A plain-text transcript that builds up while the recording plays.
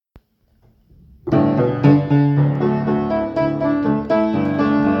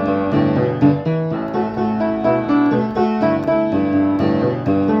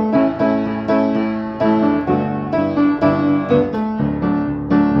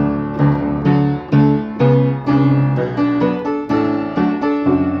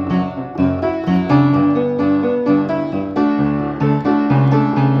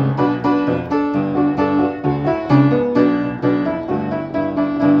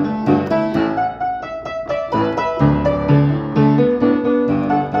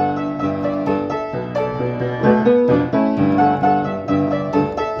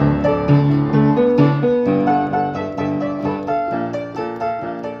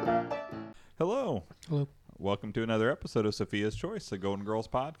Hello. Welcome to another episode of Sophia's Choice, the Golden Girls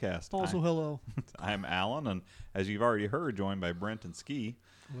podcast. Hello. I'm Alan, and as you've already heard, joined by Brent and Ski.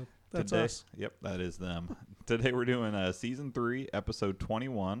 That's Today, us. Yep, that is them. Today we're doing Season 3, Episode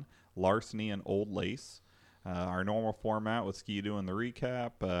 21, Larceny and Old Lace. Our normal format with Ski doing the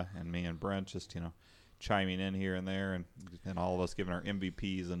recap, and me and Brent just, chiming in here and there, and all of us giving our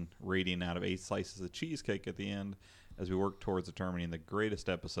MVPs and rating out of 8 slices of cheesecake at the end as we work towards determining the greatest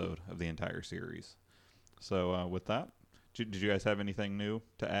episode of the entire series. So with that, did you guys have anything new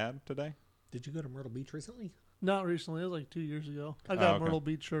to add today? Did you go to Myrtle Beach recently? Not recently. It was like 2 years ago. I got a okay. Myrtle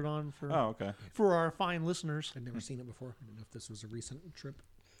Beach shirt on Oh, okay. for our fine listeners. I'd never seen it before. I didn't know if this was a recent trip.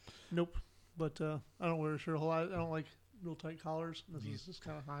 Nope. But I don't wear a shirt a whole lot. I don't like real tight collars. This is just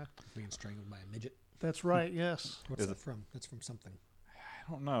kind of high. Being strangled by a midget. That's right, yes. What's Is that it- from? That's from something.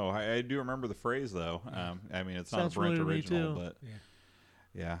 I don't know. I do remember the phrase, though. I mean, it's not a Sounds Brent familiar to me, original, too. but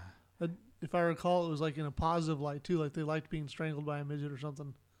Yeah. yeah. If I recall, it was like in a positive light, too. Like they liked being strangled by a midget or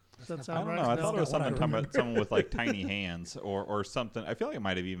something. Does that I sound don't right? know. I No? thought it was That's not something what I talking about remember. someone with like tiny hands or something. I feel like it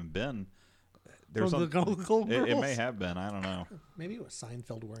might have even been. There's From the some, Golden it Girls? may have been. I don't know. Maybe it was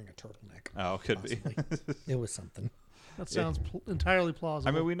Seinfeld wearing a turtleneck. Oh, it could be. Possibly. It was something. That sounds entirely plausible.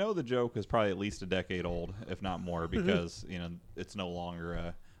 I mean, we know the joke is probably at least a decade old, if not more, because it's no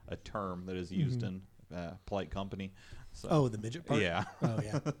longer a term that is used in polite company. So, Oh, the midget part? yeah. Oh,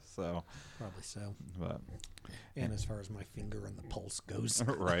 yeah. So, Probably so. but And as far as my finger and the pulse goes,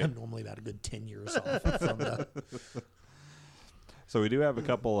 Right. I'm normally about a good 10 years off from the... so we do have a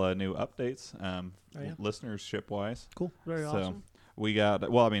couple new updates, yeah? listenership wise. Cool. Very awesome. We got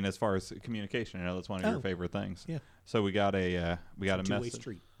as far as communication, that's one of your Oh. favorite things. Yeah. So we got a Two-way message.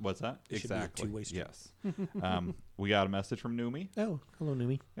 street. What's that? It should be a Exactly. two-way street. Yes. We got a message from Numi. Oh, hello,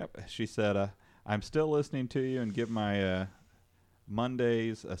 Numi. Yep. She said, "I'm still listening to you and give my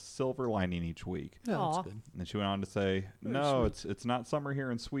Mondays a silver lining each week." Oh, Aw. that's good. And then she went on to say, Very "No, sweet. it's not summer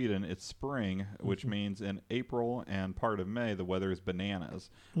here in Sweden. It's spring, which means in April and part of May the weather is bananas.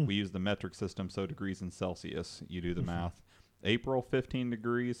 We use the metric system, so degrees in Celsius. You do the math. April 15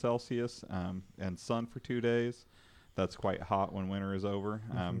 degrees Celsius and sun for 2 days. That's quite hot when winter is over.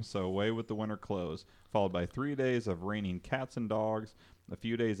 So away with the winter clothes. Followed by 3 days of raining cats and dogs, a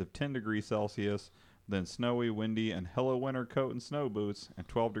few days of 10 degrees Celsius, then snowy, windy, and hello winter coat and snow boots, and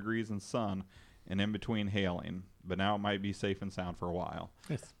 12 degrees and sun, and in between hailing. But now it might be safe and sound for a while."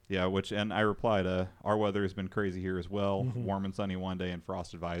 Yes. Yeah, and I replied, our weather has been crazy here as well. Warm and sunny one day and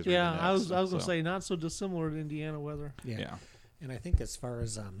frost advisory. Yeah, the I was next. going to say not so dissimilar to Indiana weather. Yeah. And I think as far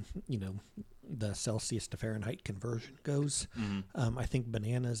as the Celsius to Fahrenheit conversion goes, I think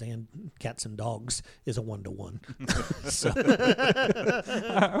bananas and cats and dogs is a 1-to-1. So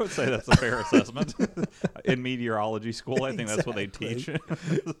I would say that's a fair assessment. In meteorology school, I think that's what they teach.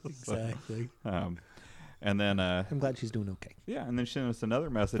 exactly. And then, I'm glad she's doing okay. yeah, and then she sent us another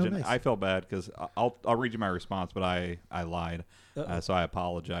message, Oh, and nice. I felt bad because I'll read you my response, but I lied, so I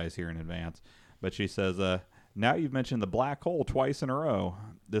apologize here in advance. But she says, "Now you've mentioned the black hole twice in a row.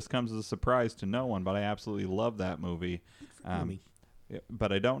 This comes as a surprise to no one, but I absolutely love that movie. Numi. Yeah,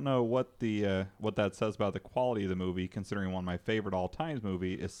 but I don't know what that says about the quality of the movie, considering one of my favorite all-times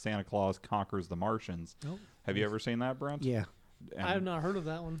movie is Santa Claus Conquers the Martians. Oh, Have you ever seen that, Brent? yeah, And- I have not heard of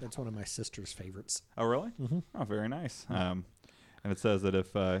that one. that's one of my sister's favorites. Oh, really? Oh, very nice. And it says that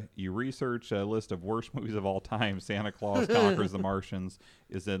if you research a list of worst movies of all time, Santa Claus Conquers the Martians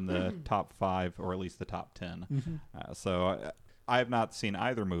is in the top 5 or at least the top 10. So I have not seen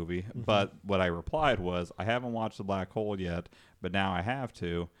either movie, but what I replied was, I haven't watched The Black Hole yet, but now I have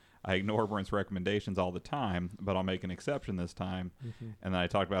to. I ignore Brent's recommendations all the time, but I'll make an exception this time. And then I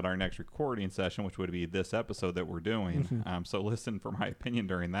talked about our next recording session, which would be this episode that we're doing. So listen for my opinion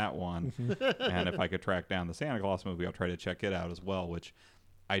during that one. And if I could track down the Santa Claus movie, I'll try to check it out as well, which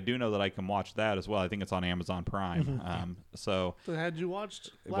I do know that I can watch that as well. I think it's on Amazon Prime. So Had you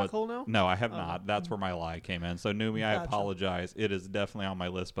watched Black what- Hole now? No, I have not. That's where my lie came in. So Numi, I Gotcha. apologize. It is definitely on my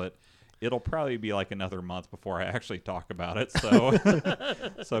list, but it'll probably be like another month before I actually talk about it. So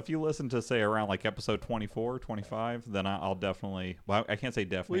so if you listen to, say, around like episode 24, 25, then I'll definitely, well, I can't say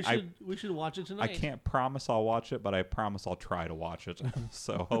definitely. We should watch it I tonight. can't promise I'll watch it, but I promise I'll try to watch it.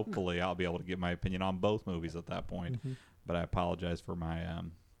 So hopefully I'll be able to give my opinion on both movies at that point. But I apologize for my,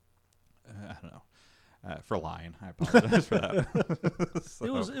 I don't know, for lying. I apologize for that. So-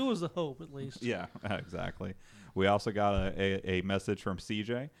 It was a hope, at least. yeah, exactly. We also got a message from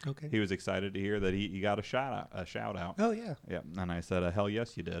CJ. Okay. He was excited to hear that he got a shout out. Oh, yeah. Yeah, and I said, hell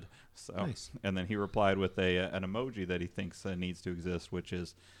yes, you did. So, Nice. and then he replied with an emoji that he thinks needs to exist, which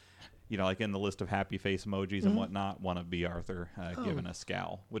is like in the list of happy face emojis and whatnot, one of B. Arthur giving a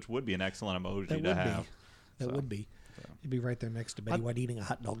scowl, which would be an excellent emoji to have. That would be. It'd be right there next to Betty White eating a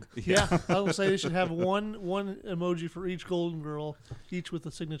hot dog. Yeah, I would say they should have one emoji for each Golden Girl, each with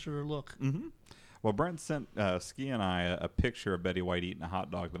a signature look. Mm-hmm. Well, Brent sent Ski and I a picture of Betty White eating a hot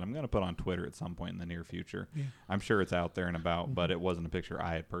dog that I'm going to put on Twitter at some point in the near future. Yeah. I'm sure it's out there and about, but it wasn't a picture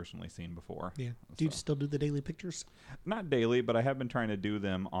I had personally seen before. Yeah. Do you still do the daily pictures? Not daily, but I have been trying to do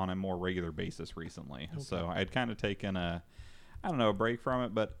them on a more regular basis recently. Okay. So I'd kind of taken a break from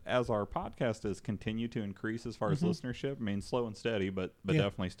it, but as our podcast has continued to increase as far as listenership, I mean, slow and steady, but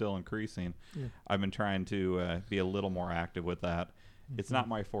definitely still increasing. Yeah. I've been trying to be a little more active with that. It's not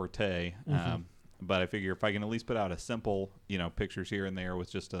my forte, but I figure if I can at least put out a simple, pictures here and there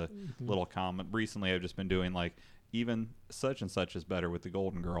with just a little comment. Recently, I've just been doing like, even such and such is better with the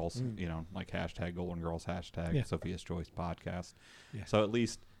Golden Girls, like hashtag Golden Girls, hashtag Sophia's Choice podcast. Yeah. So at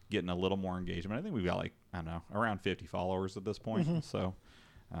least getting a little more engagement. I think we've got like, I don't know, around 50 followers at this point. So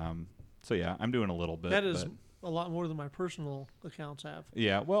yeah, I'm doing a little bit. That is a lot more than my personal accounts have.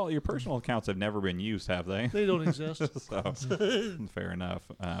 Yeah, well, your personal accounts have never been used, have they? They don't exist. So fair enough.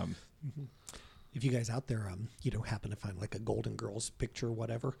 If you guys out there, happen to find like a Golden Girls picture or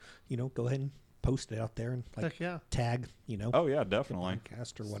whatever, go ahead and post it out there and like tag, Oh yeah, definitely. The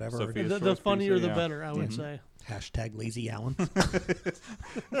podcast or whatever. The funnier the better, I would say. Hashtag Lazy Alan.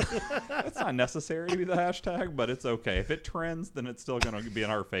 It's not necessary to be the hashtag, but it's okay. If it trends, then it's still going to be in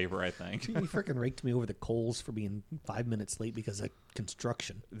our favor, I think. You freaking raked me over the coals for being 5 minutes late because of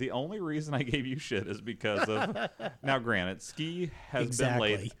construction. The only reason I gave you shit is because of... Now, granted, Ski has been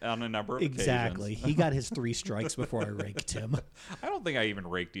late on a number of occasions. He got his 3 strikes before I raked him. I don't think I even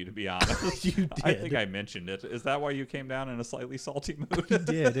raked you, to be honest. You did. I think I mentioned it. Is that why you came down in a slightly salty mood? You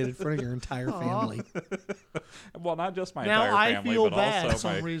did, in front of your entire family. Well, not just my entire family, but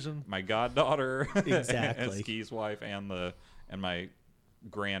also my goddaughter, and Ski's wife, and my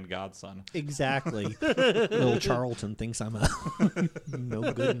grand godson. Exactly. Little Charlton thinks I'm a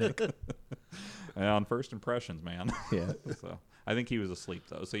no good Nick. On first impressions, man. Yeah. So I think he was asleep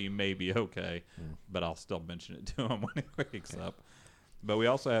though, so you may be okay, but I'll still mention it to him when he wakes up. But we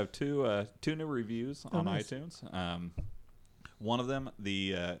also have two new reviews on iTunes. One of them,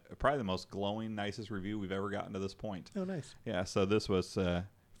 probably the most glowing, nicest review we've ever gotten to this point. Oh, nice. Yeah, so this was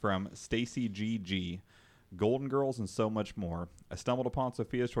from Stacy GG. Golden Girls and so much more. I stumbled upon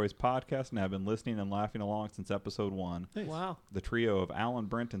Sophia's Choice podcast and have been listening and laughing along since episode 1. Nice. Wow. The trio of Alan,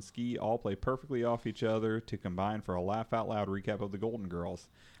 Brent, and Ski all play perfectly off each other to combine for a laugh-out-loud recap of the Golden Girls.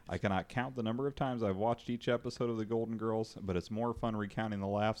 I cannot count the number of times I've watched each episode of the Golden Girls, but it's more fun recounting the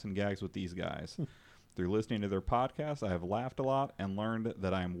laughs and gags with these guys. Through listening to their podcast, I have laughed a lot and learned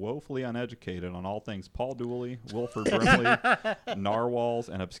that I am woefully uneducated on all things Paul Dooley, Wilford Brimley, narwhals,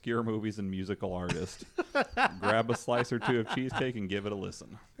 and obscure movies and musical artists. Grab a slice or two of cheesecake and give it a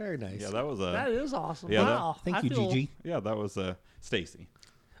listen. Very nice. Yeah, that is awesome. Yeah, wow. Thank you, Gigi. Yeah, that was Stacy.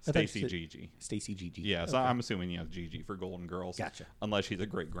 Stacy Gigi. Stacy Gigi. Yeah, so I'm assuming Gigi for Golden Girls. Gotcha. Unless she's a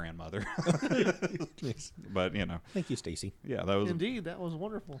great grandmother. But Thank you, Stacy. Yeah, that was indeed that was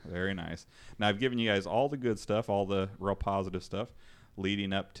wonderful. Very nice. Now I've given you guys all the good stuff, all the real positive stuff,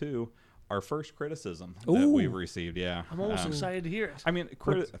 leading up to our first criticism that we've received. Yeah, I'm almost excited to hear it. I mean,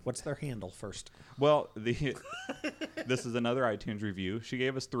 what's their handle first? Well, this is another iTunes review. She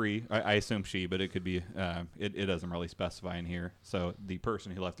gave us 3. I assume she, but it could be. It doesn't really specify in here. So the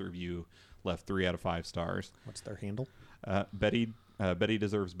person who left the review left 3 out of 5 stars. What's their handle? Betty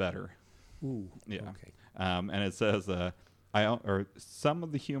deserves better. Ooh. Yeah. Okay. And it says, some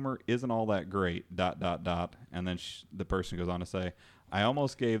of the humor isn't all that great. ... And then the person goes on to say, I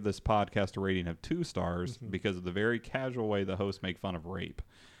almost gave this podcast a rating of 2 stars because of the very casual way the hosts make fun of rape.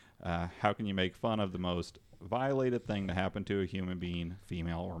 How can you make fun of the most violated thing to happen to a human being,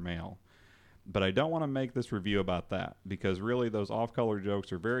 female or male? But I don't want to make this review about that because really those off-color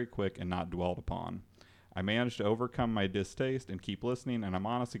jokes are very quick and not dwelled upon. I managed to overcome my distaste and keep listening, and I'm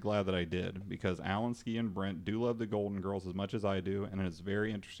honestly glad that I did because Alan, Ski, and Brent do love the Golden Girls as much as I do, and it's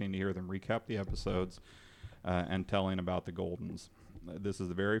very interesting to hear them recap the episodes and telling about the Goldens. This is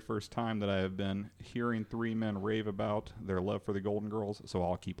the very first time that I have been hearing 3 men rave about their love for the Golden Girls, so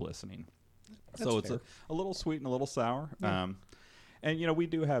I'll keep listening. That's it's a little sweet and a little sour. Yeah. And, we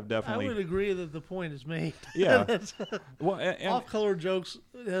do have definitely... I would agree that the point is made. Yeah. Well, off-color jokes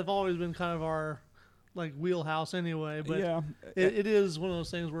have always been kind of our wheelhouse anyway, but it is one of those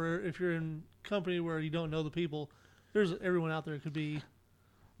things where if you're in company where you don't know the people, there's everyone out there could be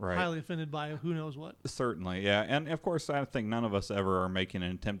highly offended by who knows what. Certainly, yeah. And of course, I think none of us ever are making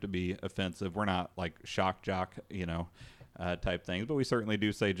an attempt to be offensive. We're not like shock jock, type things. But we certainly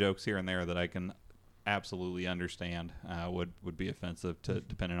do say jokes here and there that I can absolutely understand would be offensive to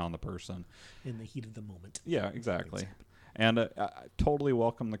depending on the person. In the heat of the moment. Yeah, exactly. And I totally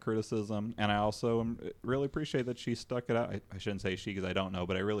welcome the criticism, and I also really appreciate that she stuck it out. I shouldn't say she because I don't know,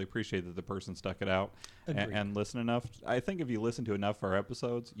 but I really appreciate that the person stuck it out and listened enough. I think if you listen to enough of our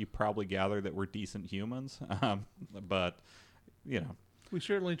episodes, you probably gather that we're decent humans. But, you know. We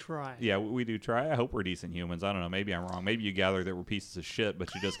certainly try. Yeah, we do try. I hope we're decent humans. I don't know. Maybe I'm wrong. Maybe you gather that we're pieces of shit,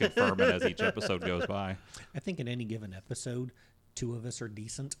 but you just confirm it as each episode goes by. I think in any given episode, 2 of us are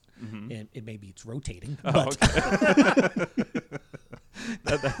decent, and maybe it's rotating. Oh, okay.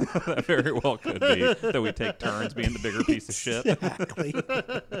 that very well could be that we take turns being the bigger piece of shit. Exactly.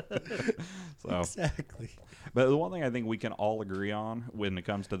 Exactly. But the one thing I think we can all agree on when it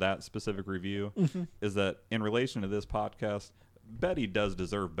comes to that specific review is that in relation to this podcast, Betty does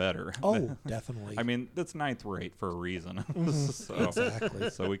deserve better. Oh, definitely. I mean, that's 9th rate for a reason. Exactly.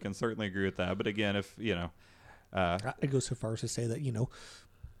 So we can certainly agree with that. But again, if, you know, I go so far as to say that, you know,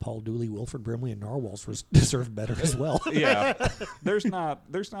 Paul Dooley, Wilford Brimley, and Narwhals deserve better as well. Yeah, there's not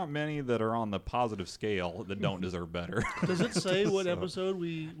many that are on the positive scale that don't deserve better. Does it say what episode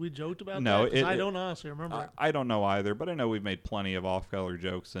we joked about? No, that? I don't honestly remember. I don't know either, but I know we've made plenty of off-color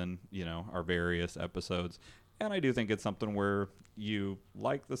jokes in, you know, our various episodes, and I do think it's something where you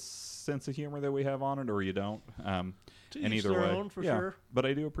like the sense of humor that we have on it, or you don't. And either way, own, for sure. But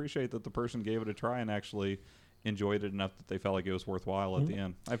I do appreciate that the person gave it a try and actually enjoyed it enough that they felt like it was worthwhile at the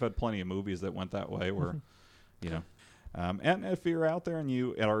end. I've had plenty of movies that went that way where, you know, and if you're out there and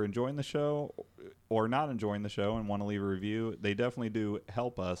you are enjoying the show or not enjoying the show and want to leave a review, they definitely do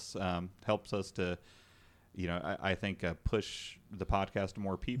help us, helps us to, you know, I think push the podcast to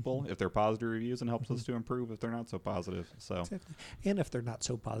more people if they're positive reviews, and helps us to improve if they're not so positive. So, exactly. And if they're not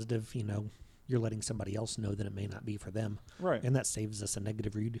so positive, you know, you're letting somebody else know that it may not be for them. Right. And that saves us a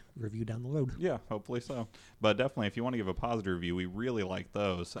negative review down the road. Yeah, hopefully so. But definitely, if you want to give a positive review, we really like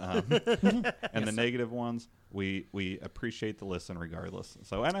those. And the negative ones, we appreciate the listen regardless.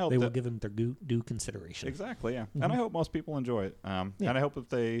 So, and I hope they will give them their due consideration. Exactly, yeah. And I hope most people enjoy it. And I hope if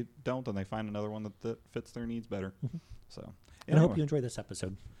they don't, then they find another one that fits their needs better. So, anyway. And I hope you enjoy this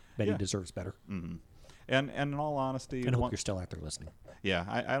episode. Betty deserves better. And in all honesty, and I hope you're still out there listening. Yeah,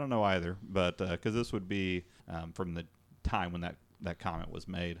 I don't know either, but because this would be from the time when that comment was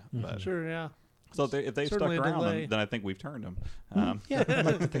made. But, sure, yeah. So if they stuck around, then I think we've turned them yeah, I'd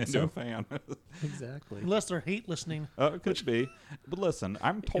like to think into so. a fan. Exactly. Unless they're hate listening. It could be. But listen,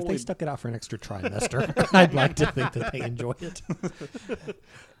 I'm totally... If they stuck it out for an extra trimester, I'd like to think that they enjoy it.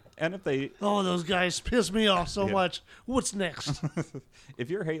 And if they... Oh, those guys piss me off so much. What's next? If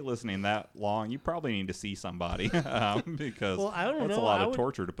you're hate listening that long, you probably need to see somebody because I don't it's know. a lot of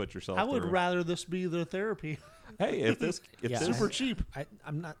torture to put yourself through. I would through. rather this be their therapy. Hey, if this super cheap.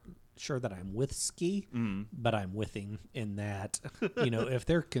 I'm not sure that I'm with Ski, but I'm with him in that, you know, if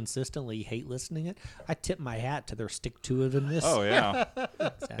they're consistently hate listening it, I tip my hat to their stick-to-itiveness. Oh, yeah.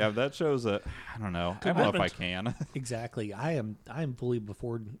 Exactly. Yeah, that shows I don't know. I don't know if I can. Exactly. I am fully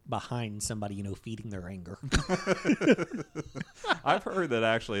behind somebody, you know, feeding their anger. I've heard that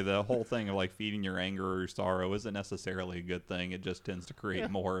actually the whole thing of like feeding your anger or your sorrow isn't necessarily a good thing. It just tends to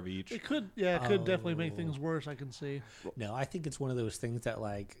create more of each. It could definitely make things worse, I can see. No, I think it's one of those things that,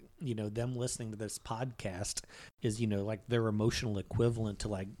 like, you know, them listening to this podcast is, you know, like their emotional equivalent to,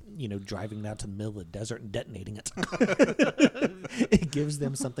 like, you know, driving out to the middle of the desert and detonating it. It gives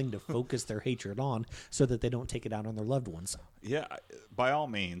them something to focus their hatred on so that they don't take it out on their loved ones. Yeah, by all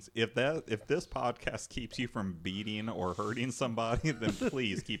means, if this podcast keeps you from beating or hurting somebody, then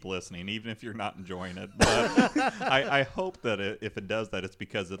please keep listening, even if you're not enjoying it. But I hope that if it does that, it's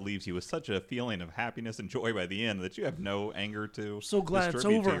because it leaves you with such a feeling of happiness and joy by the end that you have no anger to so glad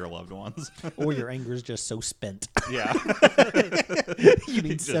distribute it's over. to your loved ones. Or your anger is just so spent. Yeah. You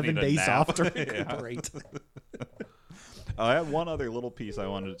need 7 days off to recuperate. I have one other little piece I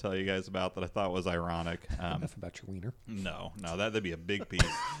wanted to tell you guys about that I thought was ironic. Enough about your wiener. No, that'd be a big piece,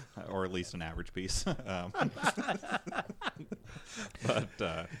 or at least an average piece.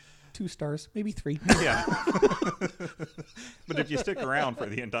 But 2 stars, maybe 3. yeah. But if you stick around for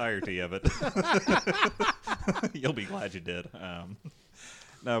the entirety of it, you'll be glad you did.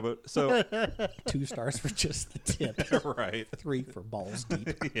 No, but so 2 stars for just the tip. Right. 3 for balls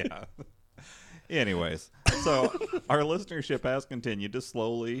deep. Yeah. Anyways, so our listenership has continued to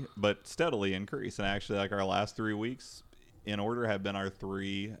slowly but steadily increase, and actually, like our last 3 weeks in order have been our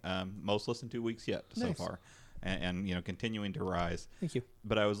 3 most listened to weeks yet so far, and you know, continuing to rise. Thank you.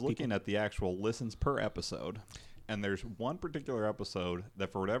 But I was looking at the actual listens per episode, and there's one particular episode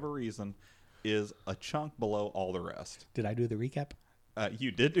that for whatever reason is a chunk below all the rest. Did I do the recap?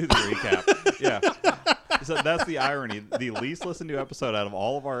 You did do the recap. Yeah. So that's the irony. The least listened to episode out of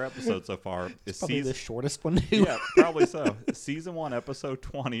all of our episodes so far is Probably the shortest one, too. Yeah, probably so. Season 1, episode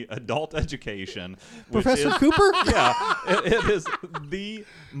 20, Adult Education. Professor Cooper? Yeah, it is the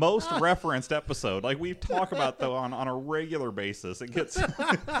most referenced episode. Like, we talk about, though, on a regular basis. It gets,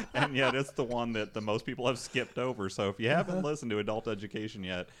 and yet it's the one that the most people have skipped over. So if you haven't listened to Adult Education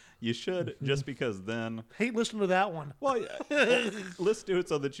yet, you should, just because then... Hate listening to that one. Well, let's do it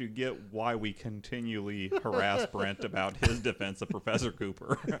so that you get why we continually harass Brent about his defense of Professor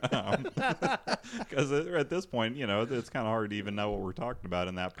Cooper. Because at this point, it's kind of hard to even know what we're talking about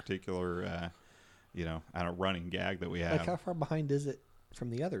in that particular, running gag that we have. Like, how far behind is it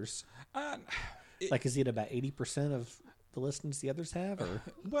from the others? Is it about 80% of the listens the others have? Or?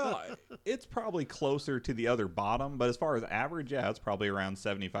 Well, it's probably closer to the other bottom, but as far as average, yeah, it's probably around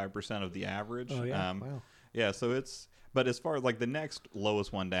 75% of the average. Oh, yeah. Wow. Yeah, so it's... But as far as the next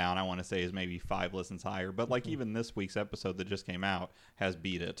lowest one down, I want to say is maybe 5 listens higher. But even this week's episode that just came out has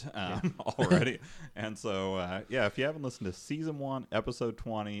beat it already. And so, if you haven't listened to Season 1, Episode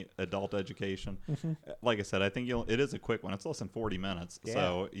 20, Adult Education, like I said, I think it is a quick one. It's less than 40 minutes. Yeah.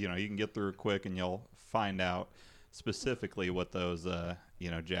 So, you can get through it quick and you'll find out specifically what those,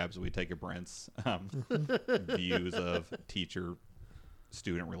 jabs we take at Brent's views of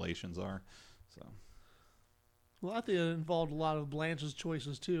teacher-student relations are. So... Well, I think it involved a lot of Blanche's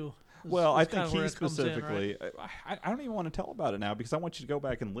choices, too. Well, I think he specifically... I don't even want to tell about it now because I want you to go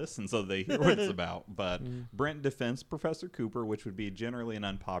back and listen so they hear what it's about. But Brent defends Professor Cooper, which would be generally an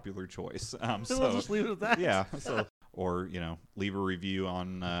unpopular choice. So we'll just leave it at that. Yeah. So, or, leave a review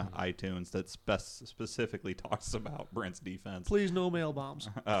on iTunes that specifically talks about Brent's defense. Please, no mail bombs.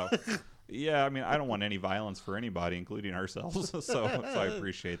 Oh. Yeah, I mean, I don't want any violence for anybody, including ourselves. So I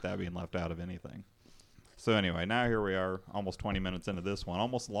appreciate that being left out of anything. So anyway, now here we are, almost 20 minutes into this one,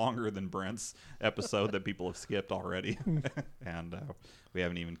 almost longer than Brent's episode that people have skipped already. And we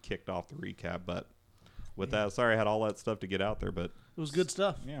haven't even kicked off the recap. But with that, sorry I had all that stuff to get out there, but... It was good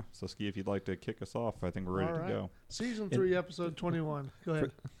stuff. Yeah. So, Ski, if you'd like to kick us off, I think we're ready to go. Season 3, Episode 21. Go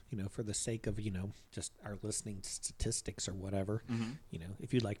ahead. For the sake of, just our listening statistics or whatever,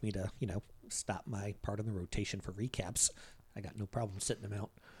 if you'd like me to, stop my part in the rotation for recaps, I got no problem sitting them out.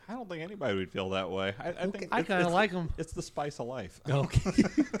 I don't think anybody would feel that way. I think I kind of like them. It's the spice of life. Okay.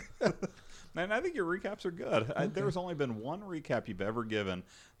 And I think your recaps are good. Okay. There's only been one recap you've ever given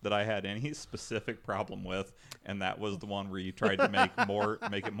that I had any specific problem with, and that was the one where you tried to make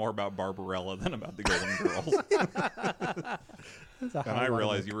it more about Barbarella than about the Golden Girls. And I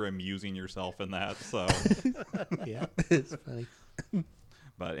realized you were amusing yourself in that. So yeah, it's funny.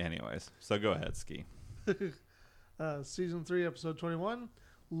 But anyways, so go ahead, Ski. Season 3, Episode 21.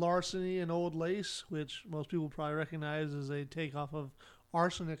 Larceny and Old Lace, which most people probably recognize as a takeoff of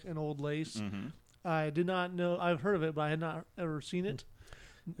Arsenic and Old Lace. I did not know. I've heard of it, but I had not ever seen it.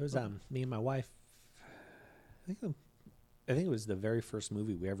 It was me and my wife. I think it was the very first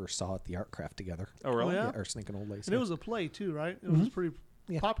movie we ever saw at the Art Craft together. Oh, really? Yeah. Arsenic and Old Lace. And it was a play too, right? It was a pretty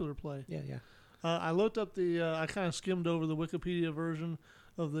popular play. Yeah, yeah. I looked up I kind of skimmed over the Wikipedia version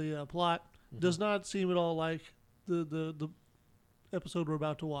of the plot. Does not seem at all like the episode we're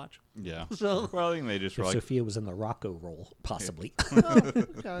about to watch. Yeah. So, well, I think they just were like... Sophia was in the Rocco role, possibly. I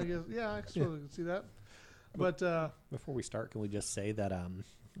guess, yeah, I suppose I can see that. But before we start, can we just say that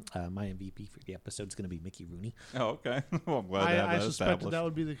my MVP for the episode is going to be Mickey Rooney? Oh, okay. Well, I'm glad to have I that suspected that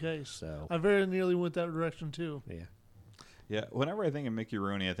would be the case. So I very nearly went that direction too. Yeah. Yeah, whenever I think of Mickey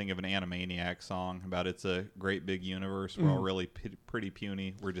Rooney, I think of an Animaniacs song about it's a great big universe. We're all really pretty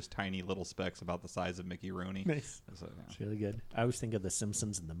puny. We're just tiny little specks about the size of Mickey Rooney. Nice. So, yeah. It's really good. I always think of The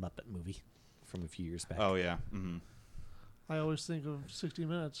Simpsons and the Muppet movie from a few years back. Oh, yeah. Mm-hmm. I always think of 60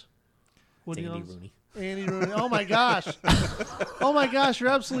 Minutes. Andy Rooney. Andy Rooney. Oh, my gosh. Oh, my gosh. You're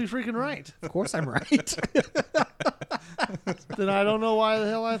absolutely freaking right. Of course I'm right. Then I don't know why the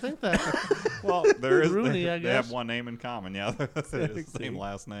hell I think that. Well, there is Rooney, I guess. They have one name in common. Yeah, the same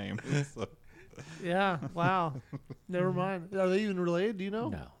last name. So. Yeah, wow. Never mind. Are they even related? Do you know?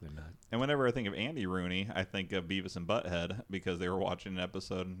 No, they're not. And whenever I think of Andy Rooney, I think of Beavis and Butthead because they were watching an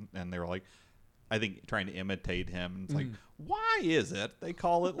episode and they were like, I think trying to imitate him. And it's like, why is it they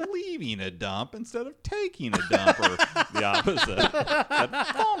call it leaving a dump instead of taking a dump or the opposite?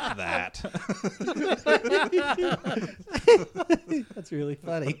 Fuck that. That's really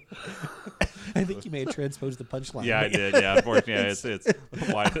funny. I think you may have transposed the punchline. Yeah, I did. Yeah, unfortunately, it's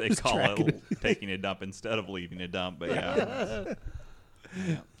why they call it taking a dump instead of leaving a dump. But yeah.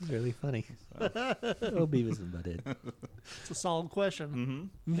 Really funny. Oh, Beavis and Butthead. It's a solid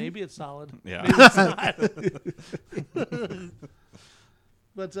question. Mm-hmm. Maybe it's solid. Yeah. Maybe it's not.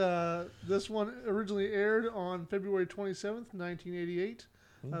 But this one originally aired on February 27th, 1988.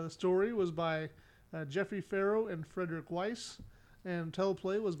 The story was by Jeffrey Farrow and Frederick Weiss, and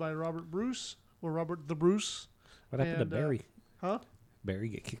teleplay was by Robert Bruce, or Robert the Bruce. What happened to Barry? Huh? Barry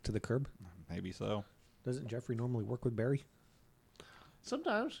get kicked to the curb? Maybe so. Doesn't Jeffrey normally work with Barry?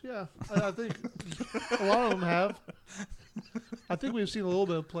 Sometimes, yeah. I think a lot of them have. I think we've seen a little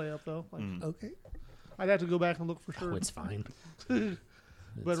bit of play up, though. Like, Okay. I'd have to go back and look for sure. Oh, it's fine.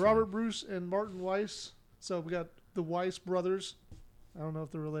 But Robert Bruce and Martin Weiss. So we got the Weiss brothers. I don't know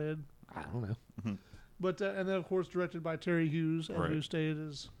if they're related. I don't know. But and then, of course, directed by Terry Hughes, as Right. we stated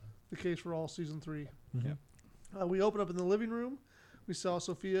is the case for all season 3. Yeah. We open up in the living room. We saw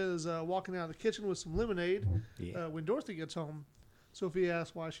Sophia is walking out of the kitchen with some lemonade when Dorothy gets home. Sophia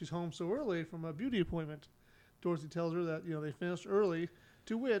asks why she's home so early from a beauty appointment. Dorothy tells her that they finished early,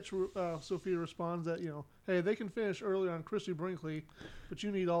 to which Sophia responds that hey, they can finish early on Christy Brinkley, but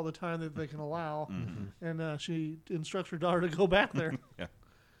you need all the time that they can allow. And she instructs her daughter to go back there. Yeah.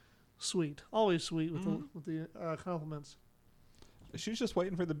 Sweet, always sweet with the compliments. She's just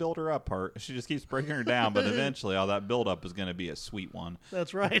waiting for the build her up part. She just keeps breaking her down, but eventually all that build up is going to be a sweet one.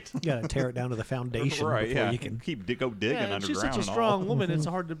 That's right. You got to tear it down to the foundation Right, before yeah. you can. Keep go digging Yeah, and underground. she's such a and strong all. woman. It's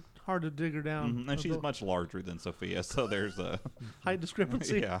hard to dig her down. And she's much larger than Sophia, so there's a height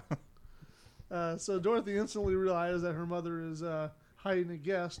discrepancy. yeah. So Dorothy instantly realizes that her mother is hiding a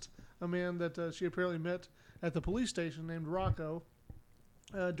guest, a man that she apparently met at the police station named Rocco.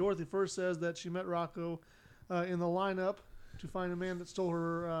 Dorothy first says that she met Rocco in the lineup to find a man that stole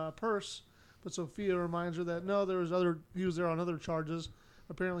her purse, but Sophia reminds her that no, he was there on other charges.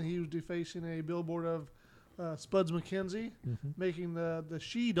 Apparently, he was defacing a billboard of Spuds McKenzie, making the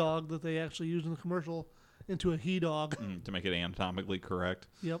she dog that they actually used in the commercial into a he dog. To make it anatomically correct.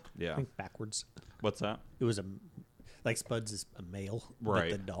 Yep. Yeah. I think backwards. What's that? It was like Spuds is a male,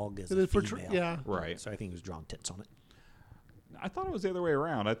 Right. but the dog is It a is female. yeah. Right. So I think he was drawing tits on it. I thought it was the other way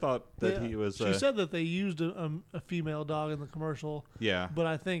around. I thought that he was. She said that they used a female dog in the commercial, Yeah. but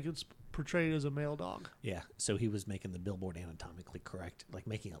I think it's portrayed as a male dog. Yeah. So he was making the billboard anatomically correct, like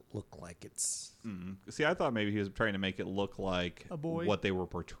making it look like it's. See, I thought maybe he was trying to make it look like A boy? what they were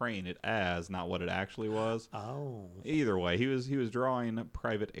portraying it as, not what it actually was. Oh. Either way, he was drawing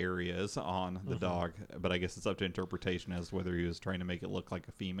private areas on the dog, but I guess it's up to interpretation as whether he was trying to make it look like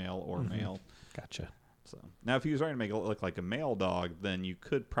a female or male. Gotcha. So now, if he was trying to make it look like a male dog, then you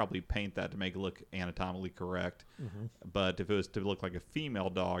could probably paint that to make it look anatomically correct. But if it was to look like a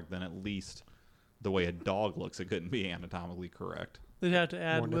female dog, then at least the way a dog looks, it couldn't be anatomically correct. They'd have to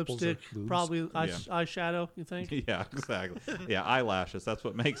add More nipples lipstick, or boobs? probably Yeah. eyeshadow. You think? Yeah, exactly. Yeah, eyelashes. That's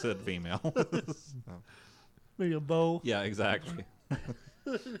what makes it female. Maybe a bow. Yeah, exactly.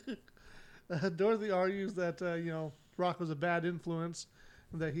 Dorothy argues that Rocco's a bad influence,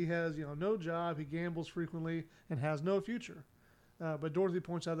 and that he has no job, he gambles frequently, and has no future. But Dorothy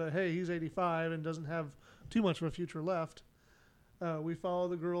points out that hey, he's 85 and doesn't have too much of a future left. We follow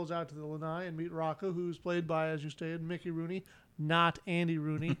the girls out to the lanai and meet Rocco, who's played by, as you stated, Mickey Rooney, not Andy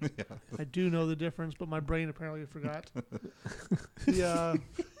Rooney. I do know the difference, but my brain apparently forgot.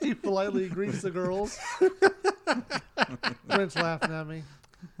 He politely greets the girls. Brent's laughing at me.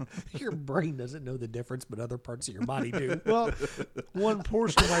 Your brain doesn't know the difference, but other parts of your body do. Well, one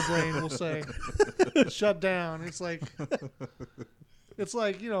portion of my brain will say, shut down. It's like,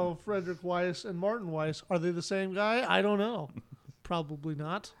 Frederick Weiss and Martin Weiss. Are they the same guy? I don't know. Probably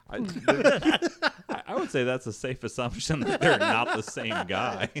not. I would say that's a safe assumption that they're not the same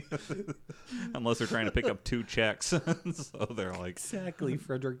guy. Unless they're trying to pick up two checks. So they're like... Exactly.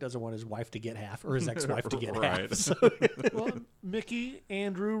 Frederick doesn't want his wife to get half, or his ex-wife to get Right. half. So. Well, Mickey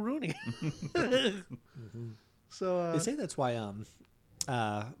Andrew Rooney. So They say that's why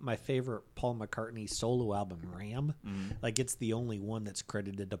my favorite Paul McCartney solo album, Ram, like it's the only one that's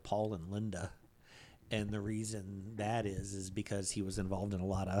credited to Paul and Linda. And the reason that is because he was involved in a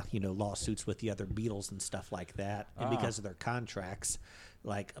lot of, lawsuits with the other Beatles and stuff like that. And because of their contracts,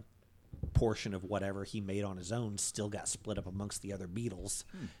 like a portion of whatever he made on his own still got split up amongst the other Beatles.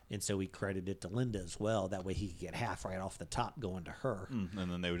 And so he credited it to Linda as well. That way he could get half right off the top going to her.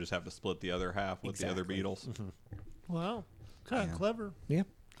 And then they would just have to split the other half with the other Exactly. Beatles. wow, kind of clever. Yeah.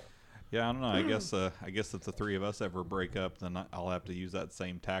 Yeah, I don't know. I guess if the three of us ever break up, then I'll have to use that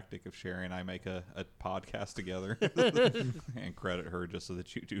same tactic of Sherry and I make a podcast together and credit her just so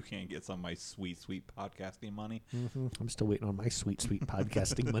that you two can get some of my sweet podcasting money. Mm-hmm. I'm still waiting on my sweet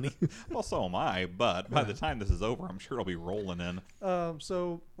podcasting money. Well, so am I. But by the time this is over, I'm sure it'll be rolling in.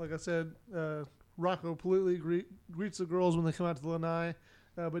 So, like I said, Rocco politely greets the girls when they come out to the lanai,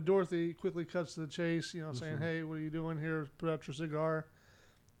 but Dorothy quickly cuts to the chase. Saying, "Hey, what are you doing here? Put out your cigar."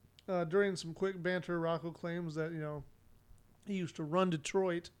 During some quick banter, Rocco claims that, he used to run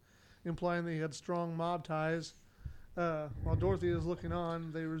Detroit, implying that he had strong mob ties. While Dorothy is looking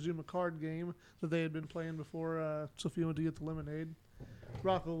on, they resume a card game that they had been playing before Sophia went to get the lemonade.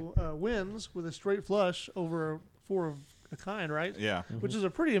 Rocco wins with a straight flush over a 4 of a kind, right? Yeah. Mm-hmm. Which is a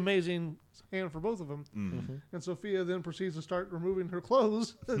pretty amazing hand for both of them. Mm-hmm. And Sophia then proceeds to start removing her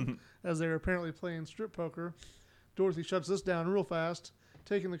clothes as they're apparently playing strip poker. Dorothy shuts this down real fast,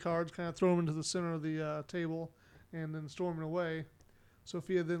 taking the cards, kind of throw them into the center of the table, and then storming away.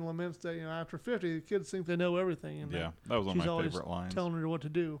 Sophia then laments that, after 50, the kids think they know everything. And that was one of my favorite lines. Telling her what to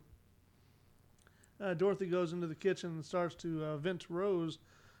do. Dorothy goes into the kitchen and starts to vent to Rose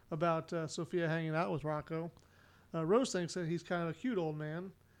about Sophia hanging out with Rocco. Rose thinks that he's kind of a cute old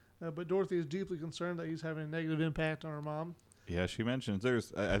man, but Dorothy is deeply concerned that he's having a negative impact on her mom. Yeah, she mentions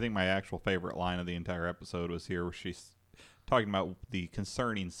I think my actual favorite line of the entire episode was here where she's talking about the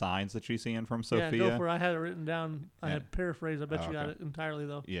concerning signs that she's seeing from Sophia. Yeah, go for it. I had it written down. I had paraphrased. I bet you got it entirely,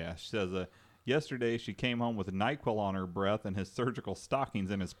 though. Yeah, she says, yesterday she came home with a NyQuil on her breath and his surgical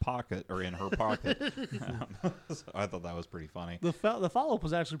stockings in his pocket, or in her pocket. So I thought that was pretty funny. The follow-up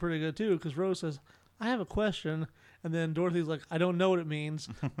was actually pretty good, too, because Rose says, I have a question. And then Dorothy's like, I don't know what it means,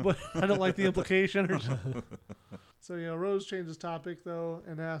 but I don't like the implication. So, Rose changes topic, though,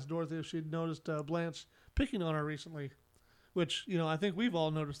 and asks Dorothy if she'd noticed Blanche picking on her recently, which, I think we've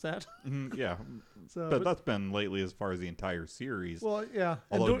all noticed that. Yeah. But that's been lately as far as the entire series. Well, yeah.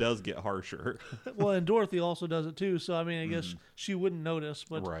 Although it does get harsher. Well, and Dorothy also does it, too. So, I guess she wouldn't notice.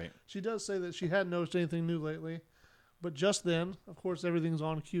 But right. She does say that she hadn't noticed anything new lately. But just then, of course, everything's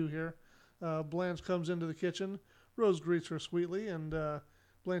on cue here. Blanche comes into the kitchen. Rose greets her sweetly, and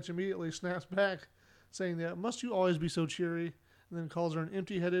Blanche immediately snaps back, saying that, must you always be so cheery? And then calls her an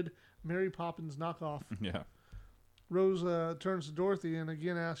empty-headed Mary Poppins knockoff. Yeah. Rose turns to Dorothy and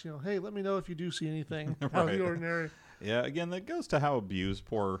again asks, hey, let me know if you do see anything out of the ordinary. Yeah, again, that goes to how abused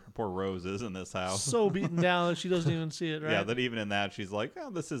poor Rose is in this house. So beaten down that she doesn't even see it, right? Yeah, that even in that, she's like,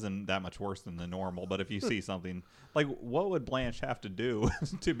 oh, this isn't that much worse than the normal. But if you see something, like, what would Blanche have to do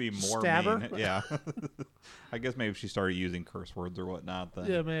to be more Stab mean? her? Yeah. I guess maybe if she started using curse words or whatnot, then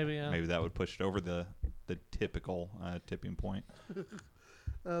yeah, maybe that would push it over the typical tipping point.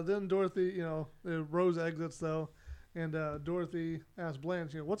 Then Dorothy, Rose exits, though. And Dorothy asks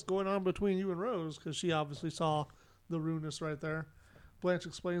Blanche, what's going on between you and Rose? Because she obviously saw the rudeness right there. Blanche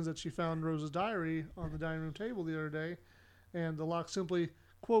explains that she found Rose's diary on the dining room table the other day, and the lock simply,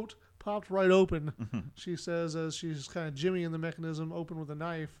 quote, popped right open, she says, as she's kind of jimmying the mechanism open with a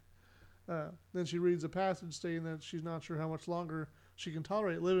knife. Then she reads a passage stating that she's not sure how much longer she can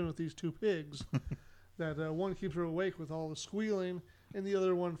tolerate living with these two pigs, that one keeps her awake with all the squealing, and the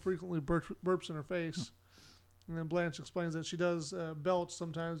other one frequently burps in her face. And then Blanche explains that she does belch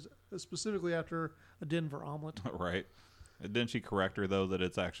sometimes, specifically after a Denver omelet. Right. Didn't she correct her, though, that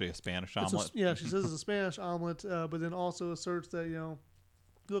it's actually a Spanish omelet? Yeah, she says it's a Spanish omelet, but then also asserts that,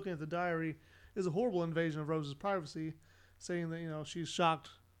 looking at the diary is a horrible invasion of Rose's privacy, saying that, she's shocked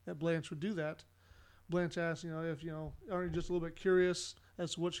that Blanche would do that. Blanche asks, if, aren't you just a little bit curious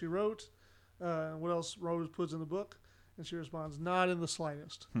as to what she wrote, and what else Rose puts in the book? And she responds, not in the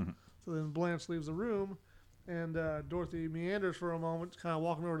slightest. So then Blanche leaves the room, and Dorothy meanders for a moment, kind of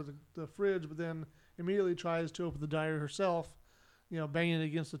walking over to the fridge, but then immediately tries to open the diary herself, banging it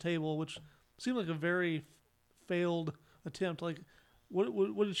against the table, which seemed like a very failed attempt. Like,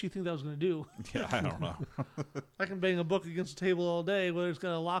 what did she think that was going to do? Yeah, I don't know. I can bang a book against the table all day, whether it's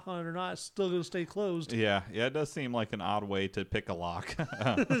got a lock on it or not, it's still going to stay closed. Yeah, it does seem like an odd way to pick a lock.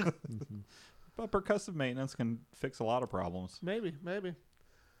 But percussive maintenance can fix a lot of problems. Maybe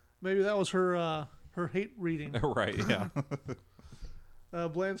that was her hate reading. Right, yeah.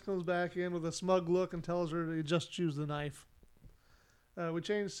 Blanche comes back in with a smug look and tells her to just choose the knife. We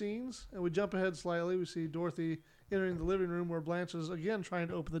change scenes, and we jump ahead slightly. We see Dorothy entering the living room where Blanche is again trying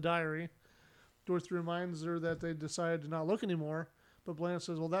to open the diary. Dorothy reminds her that they decided to not look anymore, but Blanche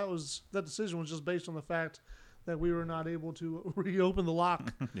says, well, that decision was just based on the fact that we were not able to reopen the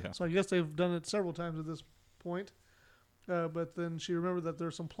lock. Yeah. So I guess they've done it several times at this point. But then she remembered that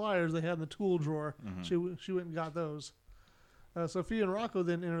there's some pliers they had in the tool drawer. She went and got those. Sophia and Rocco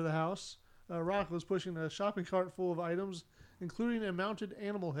then enter the house. Rocco is pushing a shopping cart full of items, including a mounted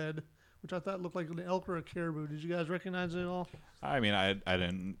animal head, which I thought looked like an elk or a caribou. Did you guys recognize it at all? I mean, I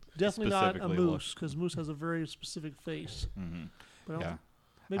didn't Definitely not a specifically moose, because moose has a very specific face. Mm-hmm. But Yeah.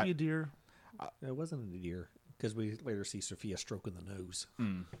 maybe a deer. It wasn't a deer because we later see Sophia stroking the nose.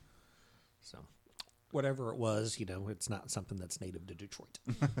 Mm. So, whatever it was, it's not something that's native to Detroit.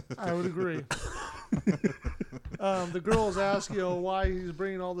 I would agree. The girls ask, why he's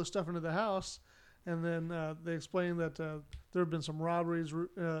bringing all this stuff into the house, and then they explain that there have been some robberies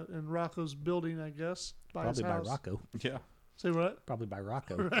in Rocco's building, I guess, by Probably his by house. Rocco. Yeah. Say what? Probably by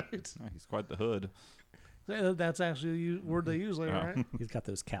Rocco. Right. Yeah, he's quite the hood. That's actually the word they use later, Yeah. right? He's got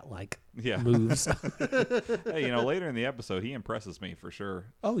those cat-like Yeah. moves. Hey, later in the episode, he impresses me for sure.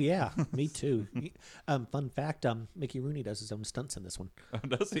 Oh yeah, me too. Fun fact: Mickey Rooney does his own stunts in this one.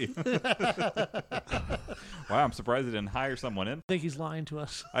 Does he? Wow, I'm surprised he didn't hire someone in. I think he's lying to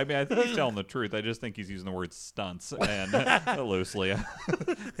us. I mean, I think he's telling the truth. I just think he's using the word stunts and loosely.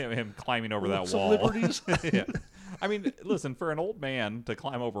 him climbing over that Some wall. liberties. Yeah. I mean, listen, for an old man to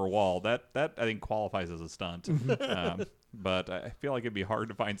climb over a wall, that I think qualifies as a stunt. But I feel like it'd be hard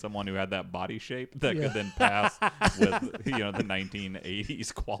to find someone who had that body shape that could then pass with the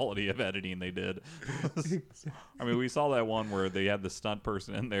 1980s quality of editing they did. I mean, we saw that one where they had the stunt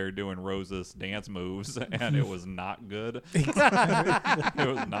person in there doing Rose's dance moves, and it was not good. It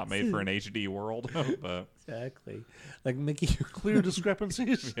was not made for an HD world. But Exactly, like Mickey. Clear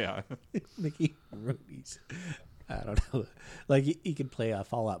discrepancies. yeah, Mickey Rooney's. I don't know. Like he could play a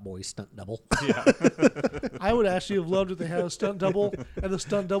Fallout Boy stunt double. yeah. I would actually have loved if they had a stunt double, and the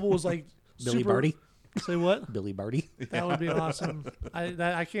stunt double was like Billy super, Barty. Say what? Billy Barty. That would be awesome.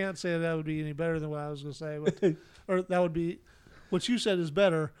 I can't say that would be any better than what I was going to say, but, or that would be what you said is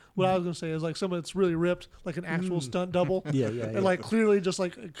better. What I was going to say is like someone that's really ripped, like an actual stunt double. Yeah. And like clearly just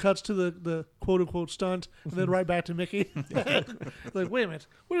like cuts to the quote unquote stunt and then right back to Mickey. Like, wait a minute,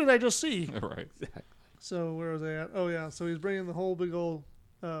 what did I just see? Right. So where was they at? Oh yeah, so he's bringing the whole big old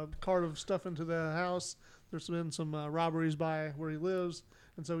cart of stuff into the house. There's been some robberies by where he lives,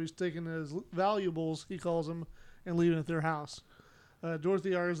 and so he's taking his valuables, he calls them, and leaving at their house.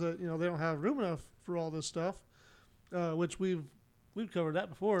 Dorothy argues that they don't have room enough for all this stuff, which we've covered that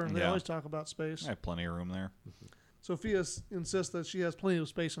before. And they always talk about space. I have plenty of room there. Sophia insists that she has plenty of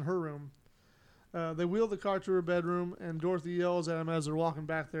space in her room. They wheel the car to her bedroom, and Dorothy yells at him as they're walking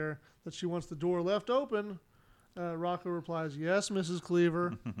back there that she wants the door left open. Rocco replies, "Yes, Mrs.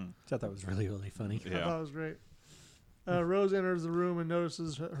 Cleaver." I thought that was really, really funny. Yeah. I thought it was great. Rose enters the room and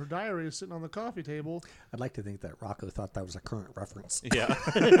notices her diary is sitting on the coffee table. I'd like to think that Rocco thought that was a current reference. Yeah.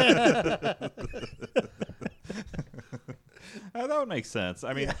 That would make sense.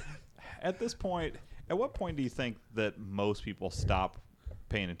 I mean, at this point, at what point do you think that most people stop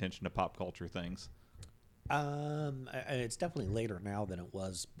paying attention to pop culture things? It's definitely later now than it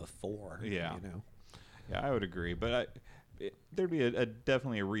was before. Yeah. Yeah, I would agree. But there'd be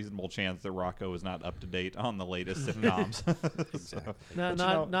definitely a reasonable chance that Rocco is not up to date on the latest sitcoms. Exactly.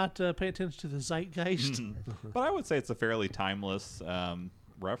 Not pay attention to the zeitgeist. But I would say it's a fairly timeless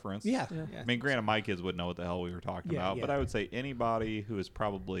reference. Yeah. I mean, granted, my kids wouldn't know what the hell we were talking about, but I would say anybody who is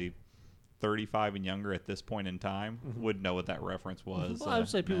probably 35 and younger at this point in time would know what that reference was. Well, I would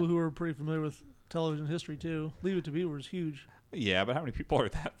say people who are pretty familiar with television history too. Leave It to Beaver is huge. Yeah, but how many people are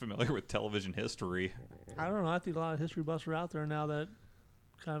that familiar with television history? I don't know. I think a lot of history buffs are out there now that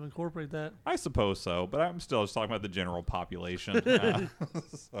kind of incorporate that. I suppose so, but I'm still just talking about the general population.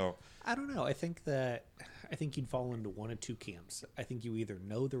 So I don't know. I think you'd fall into one of two camps. I think you either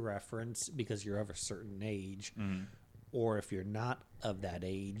know the reference because you're of a certain age, or if you're not of that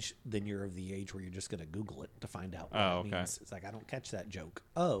age, then you're of the age where you're just going to Google it to find out what it means. It's like, I don't catch that joke.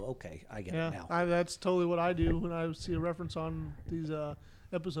 Oh, okay. I get it now. That's totally what I do when I see a reference on these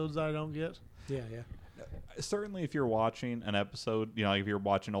episodes that I don't get. Yeah. certainly if you're watching an episode, if you're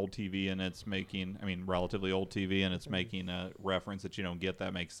watching old TV and it's making, relatively old TV and it's making a reference that you don't get,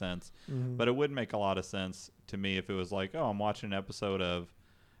 that makes sense. Mm-hmm. But it would make a lot of sense to me if it was like, oh, I'm watching an episode of,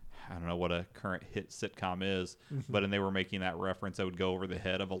 I don't know what a current hit sitcom is, but and they were making that reference that would go over the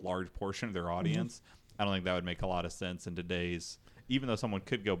head of a large portion of their audience. I don't think that would make a lot of sense in today's, even though someone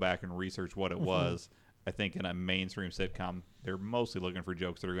could go back and research what it was. I think in a mainstream sitcom, they're mostly looking for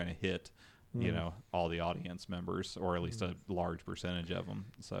jokes that are going to hit, all the audience members, or at least a large percentage of them.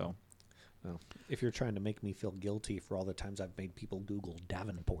 So, well, if you're trying to make me feel guilty for all the times I've made people Google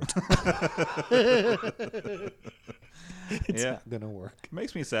Davenport, it's not going to work. It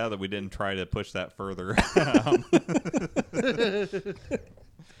makes me sad that we didn't try to push that further.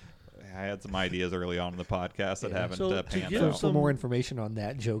 I had some ideas early on in the podcast that haven't So, panned give out. For more information on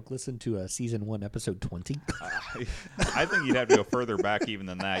that joke, listen to season 1, episode 20. I think you'd have to go further back even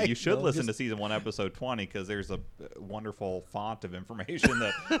than that. You should know, listen to season 1, episode 20, because there's a wonderful font of information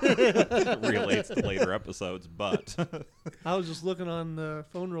that relates to later episodes. But I was just looking on the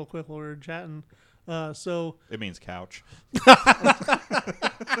phone real quick while we were chatting. So it means couch.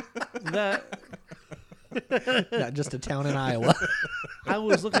 that Not just a town in Iowa. I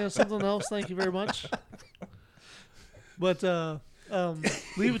was looking at something else. Thank you very much. But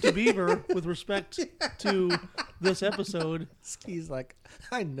leave it to Beaver with respect to this episode. He's like,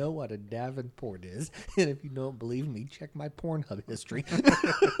 I know what a Davenport is, and if you don't believe me, check my Pornhub history.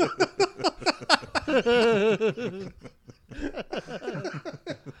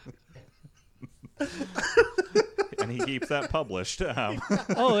 And he keeps that published.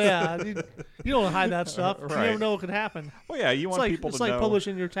 Oh yeah, you don't hide that stuff. You Right. never know what could happen. Well, yeah, you It's want like people it's to like know.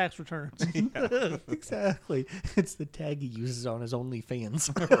 publishing your tax returns. Exactly. It's the tag he uses on his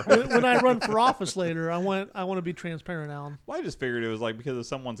OnlyFans. When I run for office later, I want to be transparent, Alan. Well, I just figured it was like, because if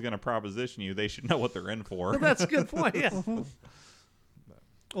someone's going to proposition you, they should know what they're in for. That's a good point. Yeah.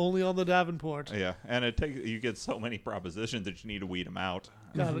 Only on the Davenport. Yeah, and you get so many propositions that you need to weed them out.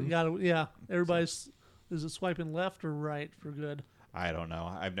 Gotta, yeah. Everybody's, is it swiping left or right for good? I don't know.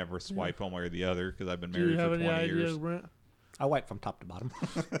 I've never swiped one way or the other because I've been Do married you have for any 20 idea, years. Brent? I wipe from top to bottom.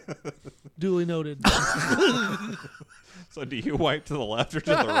 Duly noted. So do you wipe to the left or to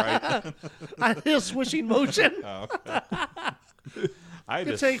the right? I did a swishing motion. Oh, okay.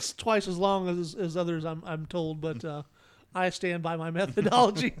 It takes twice as long as others, I'm told, but I stand by my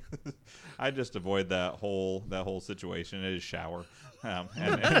methodology. I just avoid that whole situation. It is shower. And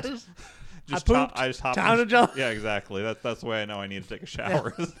just pooped. I just hop Time in- to jump. Yeah, exactly. That's the way I know I need to take a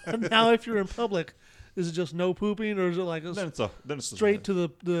shower. Now, if you're in public, is it just no pooping, or is it like then it's straight to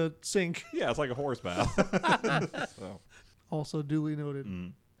the sink? Yeah, it's like a horse bath. So. Also duly noted.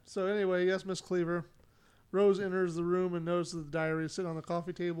 Mm. So anyway, yes, Miss Cleaver. Rose enters the room and notices the diary is sitting on the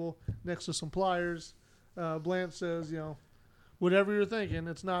coffee table next to some pliers. Blanche says, whatever you're thinking,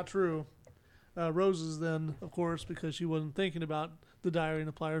 it's not true. Rose is then, of course, because she wasn't thinking about the diary and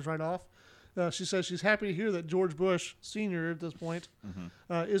the pliers right off, she says she's happy to hear that George Bush Sr. at this point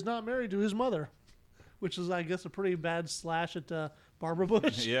is not married to his mother, which is, I guess, a pretty bad slash at Barbara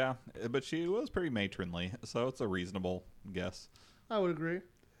Bush. Yeah, but she was pretty matronly, so it's a reasonable guess. I would agree.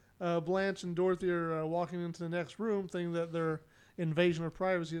 Blanche and Dorothy are walking into the next room, thinking that their invasion of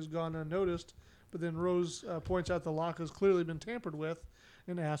privacy has gone unnoticed. But then Rose points out the lock has clearly been tampered with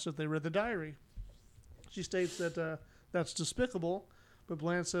and asks if they read the diary. She states that that's despicable, but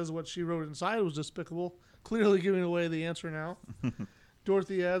Blanche says what she wrote inside was despicable, clearly giving away the answer now.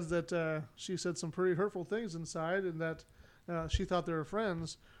 Dorothy adds that she said some pretty hurtful things inside and that she thought they were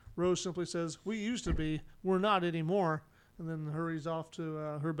friends. Rose simply says, "We used to be, we're not anymore," and then hurries off to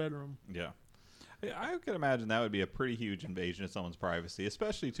her bedroom. Yeah. I could imagine that would be a pretty huge invasion of someone's privacy,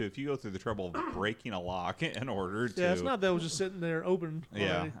 especially if you go through the trouble of breaking a lock in order to... Yeah, it's not that it was just sitting there open.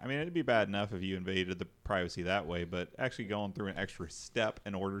 Yeah, already. I mean, it'd be bad enough if you invaded the privacy that way, but actually going through an extra step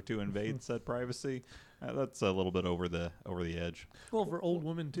in order to invade said privacy, that's a little bit over the edge. Well, for old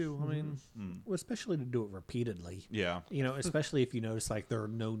women, too. I mean... Well, especially to do it repeatedly. Yeah. Especially if you notice, like, there are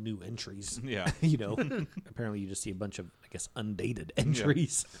no new entries. Yeah. Apparently you just see a bunch of, I guess, undated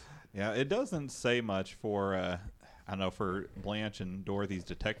entries. Yeah, it doesn't say much for, for Blanche and Dorothy's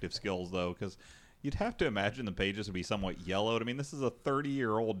detective skills, though, because you'd have to imagine the pages would be somewhat yellowed. I mean, this is a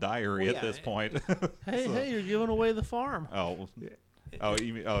 30-year-old diary at this point. Hey, you're giving away the farm. Oh,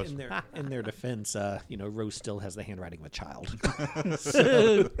 you mean, In their defense, Rose still has the handwriting of a child.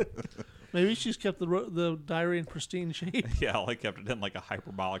 Maybe she's kept the diary in pristine shape. yeah, I kept it in like a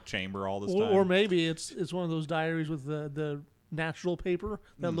hyperbolic chamber all this time. Or maybe it's one of those diaries with the natural paper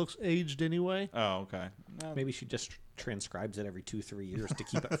that looks aged anyway. Oh, okay. Maybe she just transcribes it every 2-3 years to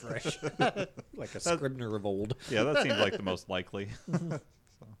keep it fresh, like a Scribner of old. Yeah, that seems like the most likely.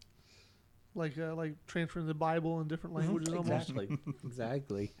 Like transferring the Bible in different languages almost.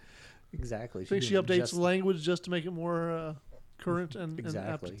 Exactly. I think she updates the language just to make it more current and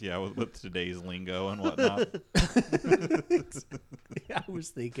Exactly. apt. Yeah, with today's lingo and whatnot. I was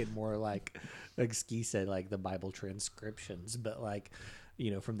thinking more like Ski said, like the Bible transcriptions, but like,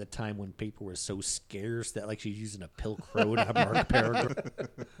 from the time when paper was so scarce that like she's using a Pilcrow to mark paragraph.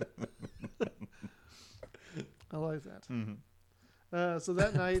 I like that. Mm-hmm. So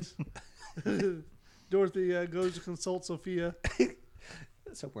that night, Dorothy goes to consult Sophia.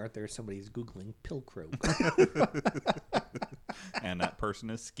 Somewhere out there, somebody's Googling Pilcrow. And that person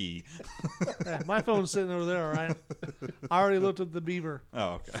is Ski. Yeah, my phone's sitting over there, all right? I already looked at the beaver.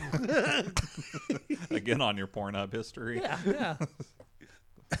 Oh, okay. Again on your Pornhub history. Yeah.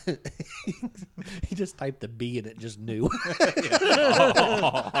 He just typed the B and it just knew.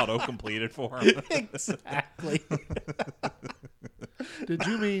 Auto-completed for him. Exactly. Did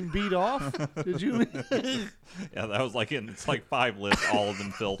you mean beat off? Did you mean... Yeah, that was like it's like 5 lists, all of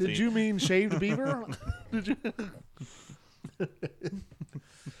them filthy. Did you mean shaved beaver? Did you?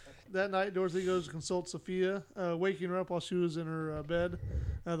 That night, Dorothy goes to consult Sophia, waking her up while she was in her bed.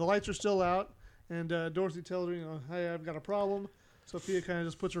 The lights are still out, and Dorothy tells her, hey, I've got a problem. Sophia kind of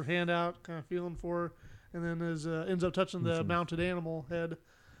just puts her hand out, kind of feeling for her, and then ends up touching the mounted animal head.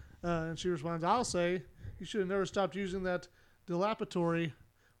 And she responds, I'll say, you should have never stopped using that dilapidatory,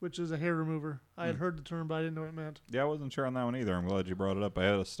 which is a hair remover. I had heard the term, but I didn't know what it meant. Yeah, I wasn't sure on that one either. I'm glad you brought it up. I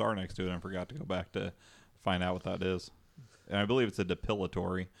had a star next to it and forgot to go back to find out what that is. And I believe it's a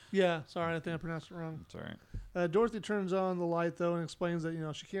depilatory. Yeah, sorry, I think I pronounced it wrong. That's all right. Dorothy turns on the light, though, and explains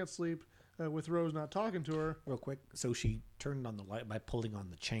that, she can't sleep with Rose not talking to her. Real quick. So she turned on the light by pulling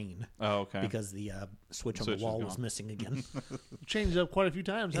on the chain. Oh, okay. Because the switch on the wall was missing again. Changed up quite a few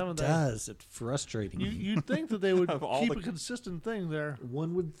times, haven't they? It does. It's frustrating. You'd think that they would keep a consistent thing there.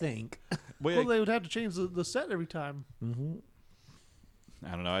 One would think. Well, they would have to change the set every time. Mm-hmm.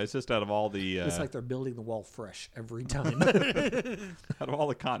 I don't know. It's just out of all the... it's like they're building the wall fresh every time. Out of all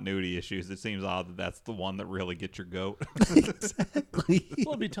the continuity issues, it seems odd that that's the one that really gets your goat. Exactly.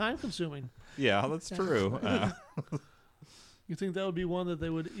 Well, it'd be time-consuming. Yeah, that's true. You think that would be one that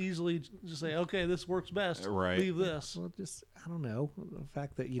they would easily just say, okay, this works best. Right. Leave this. Well, I don't know. The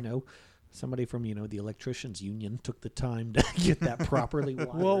fact that, somebody from, the electricians union took the time to get that properly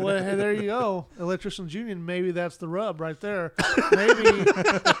wired. Well, hey, there you go. Electricians union, maybe that's the rub right there. Maybe,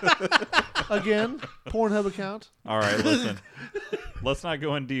 again, Pornhub account. All right, listen. Let's not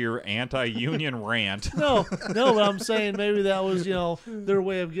go into your anti-union rant. No, but I'm saying maybe that was, their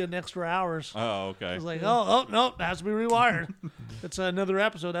way of getting extra hours. Oh, okay. It's like, no, that has to be rewired. It's another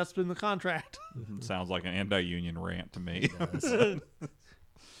episode. That's been the contract. Sounds like an anti-union rant to me.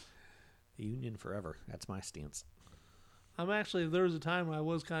 Union forever. That's my stance. There was a time when I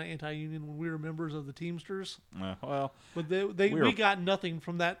was kind of anti-union when we were members of the Teamsters. Well, but we got nothing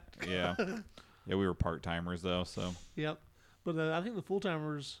from that. Yeah, we were part-timers though, so. Yep. But I think the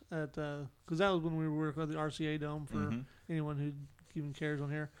full-timers because that was when we were working at the RCA Dome for anyone who even cares on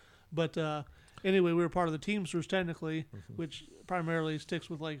here. But anyway, we were part of the Teamsters technically, which primarily sticks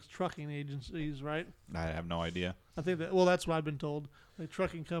with like trucking agencies, right? I have no idea. I think that's what I've been told. Like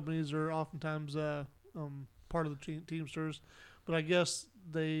trucking companies are oftentimes part of the Teamsters, but I guess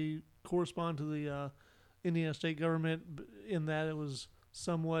they correspond to the Indiana state government in that it was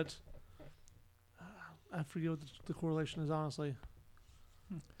somewhat. I forget what the correlation is, honestly.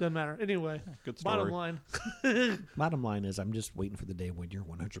 Doesn't matter. Anyway, good story. Bottom line. Bottom line is I'm just waiting for the day when you're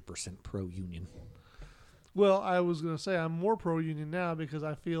 100% pro-union. Well, I was going to say I'm more pro-union now because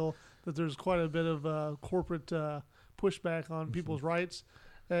I feel that there's quite a bit of corporate pushback on people's rights.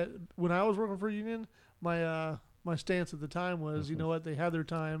 When I was working for a union, my stance at the time was, you know what, they had their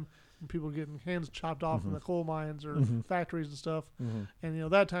time. People getting hands chopped off in the coal mines or factories and stuff.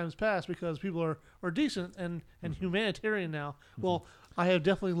 And, that time's passed because people are decent and humanitarian now. Well, I have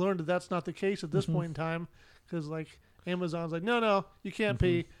definitely learned that that's not the case at this point in time because, like, Amazon's like, no, you can't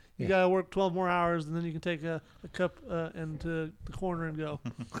pee. You got to work 12 more hours, and then you can take a cup into the corner and go.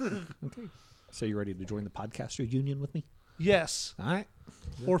 Okay. So you ready to join the podcaster union with me? Yes. All right.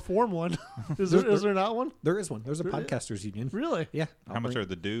 Or form one. Is there not one? There is one. There's a podcasters union. Really? Yeah. How much are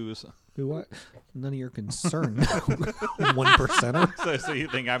the dues? Do what? None of your concern. 1%er. So you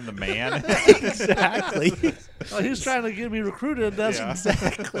think I'm the man? Exactly. Oh, he's trying to get me recruited. That's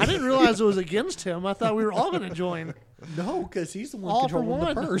exactly. I didn't realize it was against him. I thought we were all going to join. No, because he's the one All for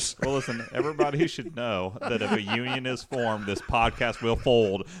controlling the one. purse. Well, listen, everybody should know that if a union is formed, this podcast will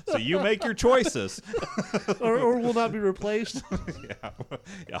fold. So you make your choices. or will not be replaced. Yeah,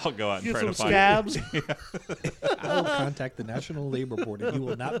 I'll go out and Get try some to find scabs. I will contact the National Labor Board, and you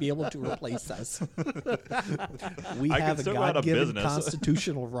will not be able to replace us. We I can have a still go out of God-given business.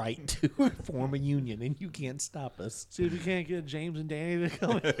 constitutional right to form a union, and you can't stop us. See if you can't get James and Danny to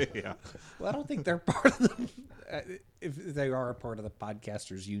come in. Yeah. Well, I don't think they're part of the. If they are a part of the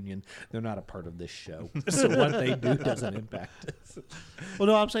podcasters union, they're not a part of this show. So what they do doesn't impact us. Well,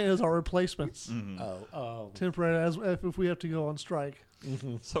 no, I'm saying as our replacements. Oh. Temporary, as if we have to go on strike.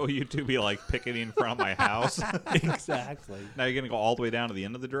 So you two be like picketing in front of my house. Exactly. Now you're gonna go all the way down to the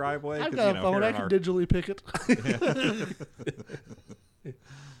end of the driveway. I've 'Cause, got a phone. here I in can our- digitally pick it.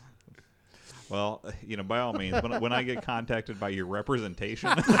 Well, by all means, when I get contacted by your representation,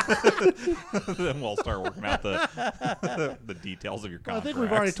 then we'll start working out the details of your contract. I think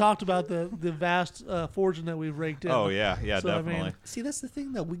we've already talked about the vast fortune that we've raked in. Oh, yeah, So, definitely. See, that's the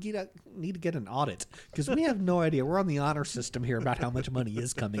thing, though. We need to get an audit because we have no idea. We're on the honor system here about how much money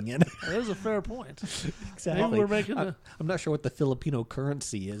is coming in. That is a fair point. Exactly. Maybe we're making I'm not sure what the Filipino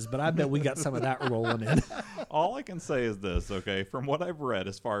currency is, but I bet we got some of that rolling in. All I can say is this, okay? From what I've read,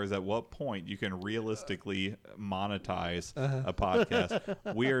 as far as at what point you can realistically monetize a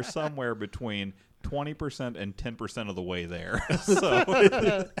podcast, we are somewhere between 20% and 10% of the way there.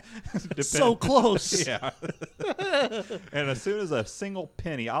 so close. Yeah. And as soon as a single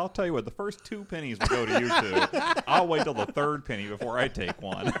penny, I'll tell you what, the first 2 pennies will go to you two. I'll wait till the 3rd penny before I take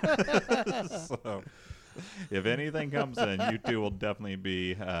one. So if anything comes in, you two will definitely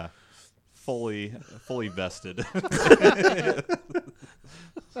be fully vested.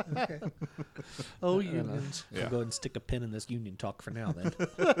 Okay. Oh, unions. We'll go ahead and stick a pin in this union talk for now, then.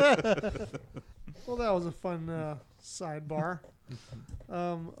 Well, that was a fun sidebar.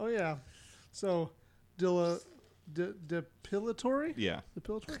 Oh, yeah. So, depilatory? Yeah.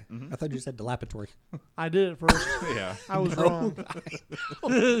 Depilatory? I thought you said dilapidatory. I did it first. Yeah. I was wrong.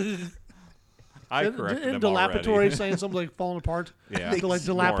 I corrected Isn't him dilapidatory already. saying something like falling apart? Yeah. To, like, More or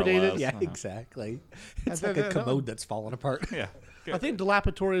dilapidate it? less. Yeah, exactly. It's I like think a that- commode that's falling apart. Yeah. I think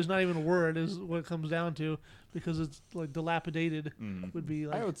dilapidatory is not even a word, is what it comes down to, because it's like dilapidated would be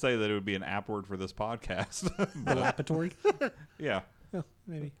like. I would say that it would be an apt word for this podcast. Dilapidatory? Yeah. Oh,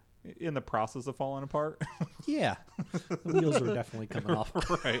 maybe. In the process of falling apart. Yeah. The wheels are definitely coming off.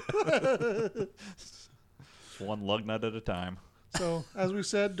 Right. One lug nut at a time. So, as we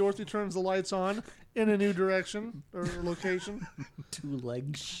said, Dorothy turns the lights on in a new direction or location. 2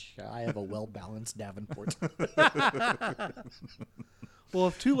 legs shy of a well-balanced Davenport. Well,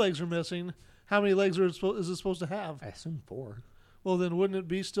 if 2 legs are missing, how many legs is it supposed to have? I assume 4. Well, then wouldn't it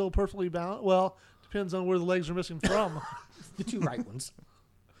be still perfectly balanced? Well, depends on where the legs are missing from. The 2 right ones.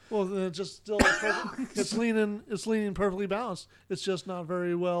 Well, then it's just still it's leaning perfectly balanced. It's just not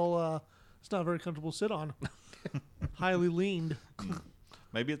very well. It's not very comfortable to sit on. Highly leaned.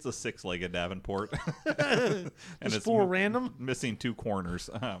 Maybe it's a 6-legged Davenport. And Just 4 random. missing 2 corners.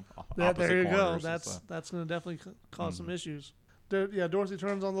 There you go. Corners, That's going to definitely cause some issues. Dorothy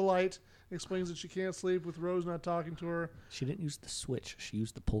turns on the light, explains that she can't sleep with Rose not talking to her. She didn't use the switch. She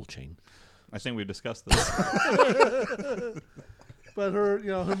used the pull chain. I think we discussed this. But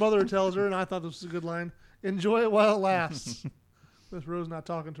her mother tells her, and I thought this was a good line, enjoy it while it lasts. With Rose not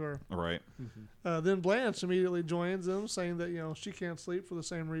talking to her. Right. Then Blanche immediately joins them, saying that she can't sleep for the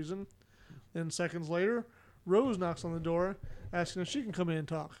same reason. Then seconds later, Rose knocks on the door, asking if she can come in and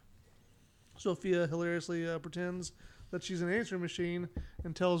talk. Sophia hilariously pretends that she's an answering machine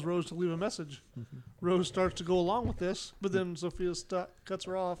and tells Rose to leave a message. Rose starts to go along with this, but then Sophia cuts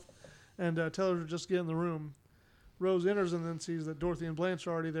her off and tells her to just get in the room. Rose enters and then sees that Dorothy and Blanche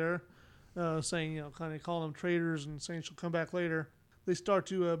are already there, saying, kind of calling them traitors and saying she'll come back later. They start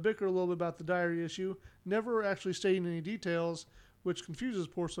to bicker a little bit about the diary issue, never actually stating any details, which confuses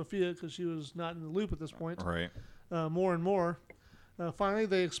poor Sophia because she was not in the loop at this point. Right. More and more. Finally,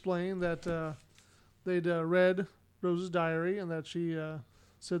 they explain that they'd read Rose's diary and that she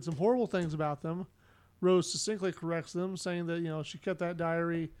said some horrible things about them. Rose succinctly corrects them, saying that she kept that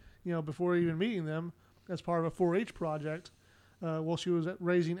diary before even meeting them as part of a 4-H project while she was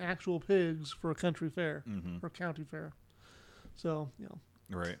raising actual pigs for a country fair or county fair. So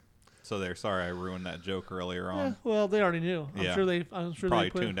Right. So they're sorry I ruined that joke earlier on. yeah, well, they already knew. I'm Yeah. sure they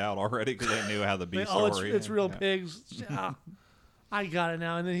Probably tuned out already because they knew how the beef story. it's real Yeah. pigs. Yeah, I got it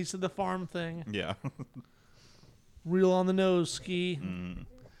now. And then he said the farm thing. Yeah. Real on the nose, Ski.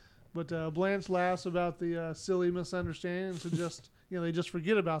 But Blanche laughs about the silly misunderstanding to just they just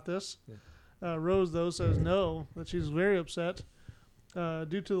forget about this. Rose though says no, that she's very upset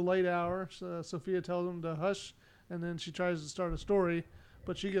due to the late hour. Sophia tells him to hush, and then she tries to start a story,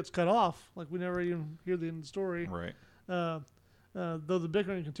 but she gets cut off. Like we never even hear the end of the story. Right. Though the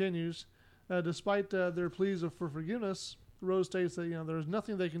bickering continues, despite their pleas for forgiveness, Rose states that there's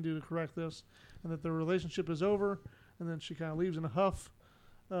nothing they can do to correct this, and that their relationship is over. And then she kind of leaves in a huff.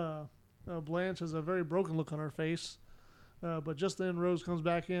 Blanche has a very broken look on her face, but just then Rose comes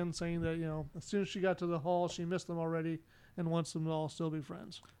back in, saying that as soon as she got to the hall, she missed them already and wants them to all still be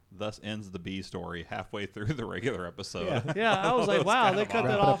friends. Thus ends the bee story halfway through the regular episode. Yeah, I was like, wow, they cut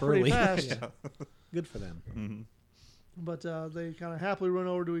that off pretty fast. Good for them. Mm-hmm. But they kind of happily run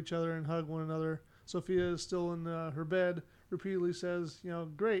over to each other and hug one another. Sophia is still in her bed, repeatedly says,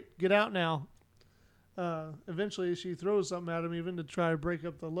 great, get out now. Eventually, she throws something at him even to try to break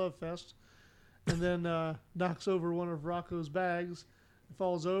up the love fest. and then knocks over one of Rocco's bags,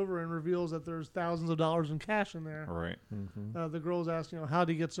 falls over, and reveals that there's thousands of dollars in cash in there. Right. The girls ask, how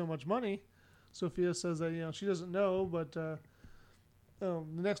did he get so much money? Sophia says that she doesn't know, but the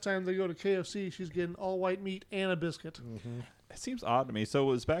next time they go to KFC, she's getting all white meat and a biscuit. It seems odd to me. So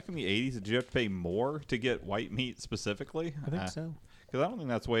it was back in the 80s. Did you have to pay more to get white meat specifically? I think so. Because I don't think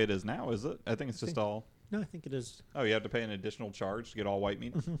that's the way it is now, is it? I think it's just all. No, I think it is. Oh, you have to pay an additional charge to get all white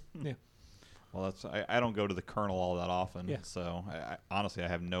meat? Yeah. Well, I don't go to the Colonel all that often. Yeah. So honestly, I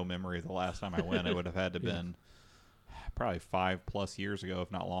have no memory of the last time I went. It would have had to been probably 5+ years ago, if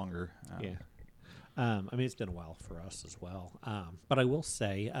not longer. Yeah. I mean, it's been a while for us as well. But I will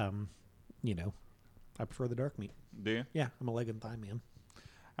say, I prefer the dark meat. Do you? Yeah, I'm a leg and thigh man.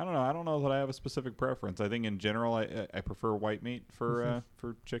 I don't know. I don't know that I have a specific preference. I think in general, I prefer white meat for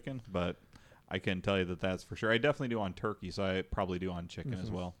chicken, but I can tell you that that's for sure. I definitely do on turkey, so I probably do on chicken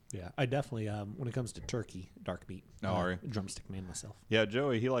as well. Yeah, I definitely, when it comes to turkey, dark meat. Drumstick man myself. Yeah,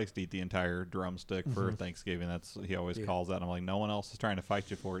 Joey, he likes to eat the entire drumstick for Thanksgiving. He always calls that. I'm like, no one else is trying to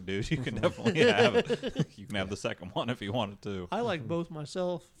fight you for it, dude. You can definitely have it. You can have the second one if you wanted to. I like both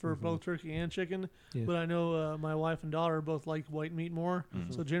myself for both turkey and chicken, but I know my wife and daughter both like white meat more.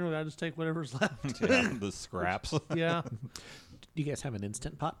 So generally, I just take whatever's left. Yeah, the scraps. Yeah. Do you guys have an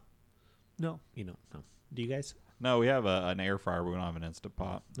Instant Pot? No. No. Do you guys? No, we have an air fryer, but we don't have an Instant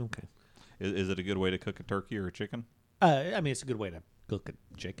Pot. Okay. Is it a good way to cook a turkey or a chicken? I mean, it's a good way to cook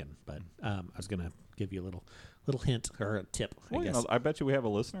a chicken, but I was going to give you a little hint or a tip, I guess. I bet you we have a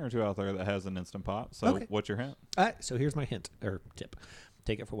listener or two out there that has an Instant Pot. So what's your hint? So here's my hint or tip.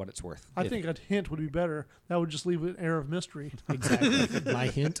 Take it for what it's worth. I think a hint would be better. That would just leave an air of mystery. Exactly. My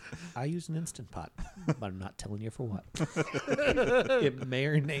hint, I use an Instant Pot, but I'm not telling you for what. It may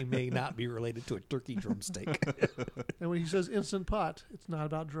or may not be related to a turkey drumstick. And when he says Instant Pot, it's not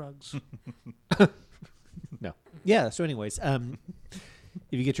about drugs. No. Yeah, so anyways, if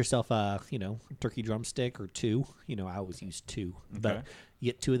you get yourself a, turkey drumstick or two, I always use two. Okay. But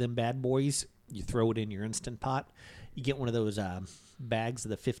you get two of them bad boys, you throw it in your Instant Pot. You get one of those bags of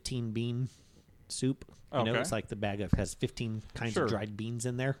the 15 bean soup. It's like the bag has 15 kinds of dried beans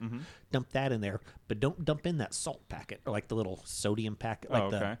in there. Dump that in there, but don't dump in that salt packet or like the little sodium packet,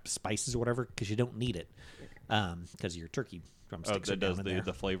 like the spices or whatever, because you don't need it because your turkey drumsticks are down in there.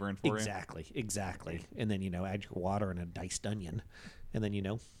 The flavoring for Exactly. And then, add your water and a diced onion. And then,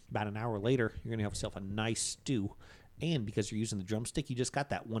 about an hour later, you're going to have yourself a nice stew. And because you're using the drumstick, you just got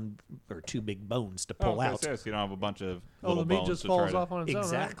that one or two big bones to pull out. So you don't have a bunch of little the meat bones just to falls try off on its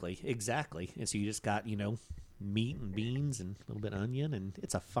own, right? Exactly. And so you just got, meat and beans and a little bit of onion, and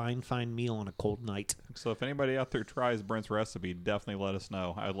it's a fine meal on a cold night. So if anybody out there tries Brent's recipe, definitely let us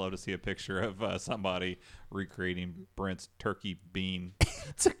know. I'd love to see a picture of somebody recreating Brent's turkey bean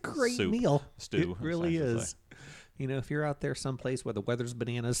It's a great meal. Stew. It really is. If you're out there someplace where the weather's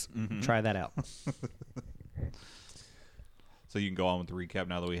bananas, try that out. So you can go on with the recap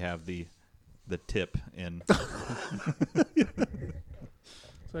now that we have the tip in.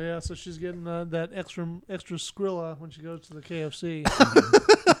 So she's getting that extra Skrilla when she goes to the KFC.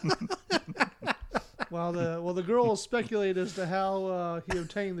 While the girls speculate as to how he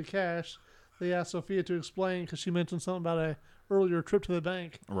obtained the cash, they ask Sophia to explain because she mentioned something about a earlier trip to the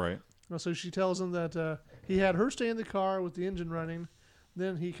bank. Right. So she tells them that he had her stay in the car with the engine running.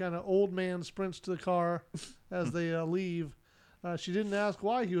 Then he kind of old man sprints to the car as they leave. She didn't ask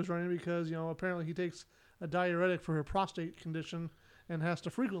why he was running because, apparently he takes a diuretic for her prostate condition and has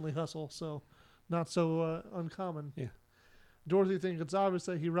to frequently hustle, so not so uncommon. Yeah. Dorothy thinks it's obvious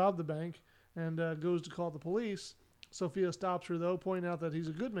that he robbed the bank and goes to call the police. Sophia stops her, though, pointing out that he's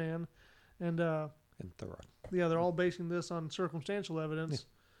a good man. And thorough. Yeah, they're all basing this on circumstantial evidence,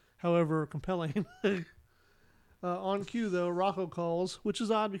 however compelling. On cue, though, Rocco calls, which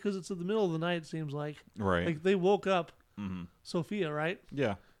is odd because it's in the middle of the night, it seems like. Right. Like they woke up Sophia, right?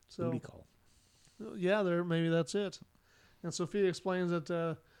 Yeah. So Booty call. Yeah, maybe that's it. And Sophia explains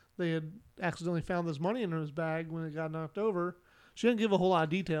that they had accidentally found this money in his bag when it got knocked over. She didn't give a whole lot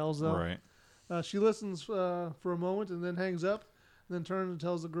of details, though. Right. She listens for a moment and then hangs up, and then turns and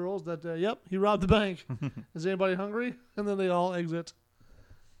tells the girls that, yep, he robbed the bank. Is anybody hungry? And then they all exit.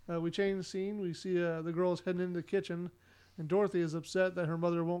 We change the scene. We see the girls heading into the kitchen, and Dorothy is upset that her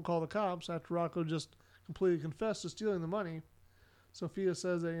mother won't call the cops after Rocco just completely confessed to stealing the money. Sophia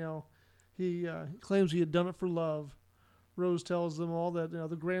says that, he claims he had done it for love. Rose tells them all that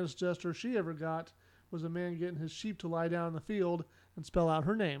the grandest gesture she ever got was a man getting his sheep to lie down in the field and spell out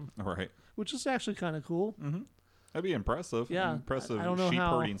her name. Right. Which is actually kind of cool. Mm-hmm. That'd be impressive. Yeah. Impressive I don't know sheep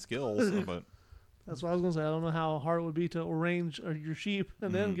how... herding skills. But That's what I was going to say. I don't know how hard it would be to arrange your sheep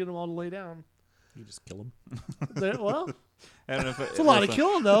and then get them all to lay down. You just kill him. Well, And if it's a lot of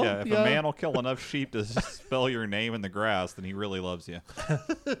killing, though. Yeah, if a man will kill enough sheep to spell your name in the grass, then he really loves you.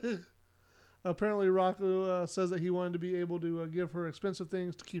 Apparently, Rocco says that he wanted to be able to give her expensive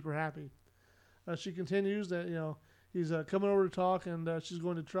things to keep her happy. She continues that he's coming over to talk, and she's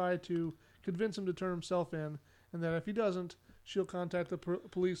going to try to convince him to turn himself in, and that if he doesn't, she'll contact the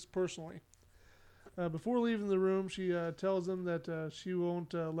police personally. Before leaving the room, she tells them that she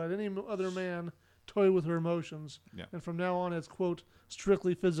won't let any other man toy with her emotions, and from now on, it's, quote,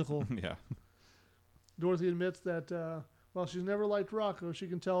 strictly physical. Yeah. Dorothy admits that while she's never liked Rocco, she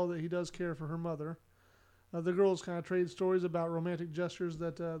can tell that he does care for her mother. The girls kind of trade stories about romantic gestures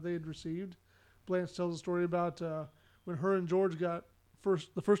that they had received. Blanche tells a story about when her and George got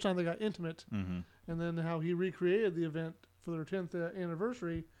the first time they got intimate, and then how he recreated the event for their 10th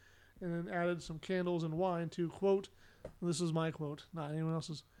anniversary, and then added some candles and wine to, quote, this is my quote, not anyone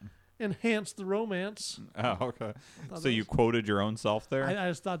else's, enhance the romance. Oh, okay. So you quoted your own self there? I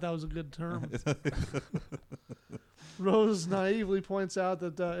just thought that was a good term. Rose naively points out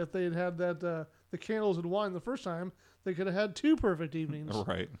that if they had the candles and wine the first time, they could have had 2 perfect evenings.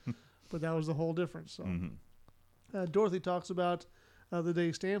 Right. But that was the whole difference. So. Dorothy talks about the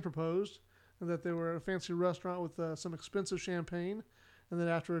day Stan proposed, and that they were at a fancy restaurant with some expensive champagne, and then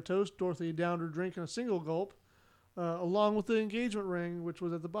after a toast, Dorothy downed her drink in a single gulp, along with the engagement ring, which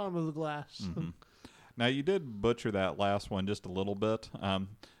was at the bottom of the glass. Now, you did butcher that last one just a little bit,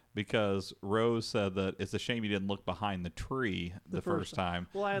 because Rose said that it's a shame you didn't look behind the tree the first time.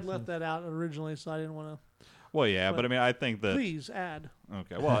 Well, I had left that out originally, so I didn't want to. Well, yeah, but I mean, I think that... Please add.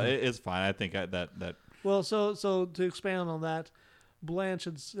 Okay, well, it's fine. I think that... Well, so to expand on that, Blanche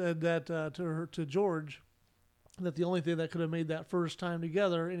had said that to George, that the only thing that could have made that first time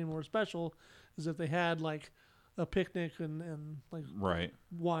together any more special is if they had like a picnic and like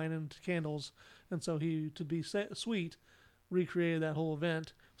wine and candles, and so he, to be sweet, recreated that whole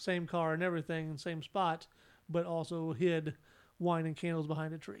event, same car and everything, same spot, but also hid wine and candles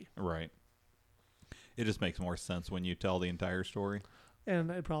behind a tree. Right. It just makes more sense when you tell the entire story. And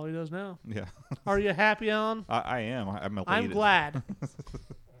it probably does now. Yeah. Are you happy, Alan? I am. I'm glad.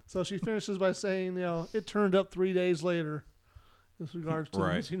 So she finishes by saying, it turned up 3 days later with regards to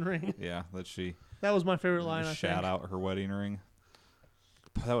the missing ring. Yeah, that was my favorite line, I think. Shout out her wedding ring.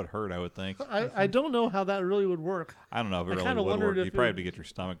 That would hurt, I would think. I don't know how that really would work. I don't know if it really would work. You probably have to get your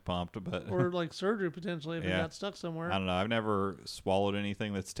stomach pumped, but or like surgery potentially if it got stuck somewhere. I don't know. I've never swallowed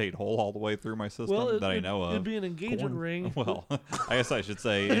anything that stayed whole all the way through my system that I know of. It'd be an engagement ring. Well, I guess I should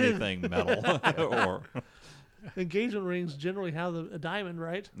say anything metal or. Engagement rings generally have a diamond,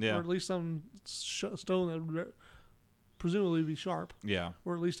 right? Yeah. Or at least some stone that would presumably be sharp. Yeah.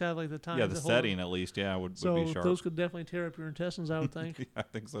 Or at least have like the time. Yeah, the setting at least, would be sharp. Those could definitely tear up your intestines, I would think. Yeah, I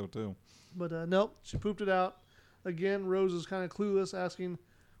think so too. But nope, she pooped it out. Again, Rose is kind of clueless, asking,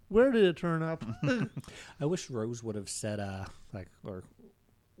 where did it turn up? I wish Rose would have said, or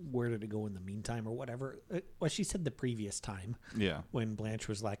where did it go in the meantime or whatever. Well, she said the previous time. Yeah. When Blanche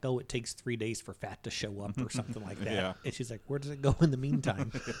was like, it takes 3 days for fat to show up or something like that. Yeah. And she's like, where does it go in the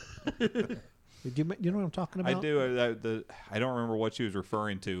meantime? Do you know what I'm talking about? I do. I don't remember what she was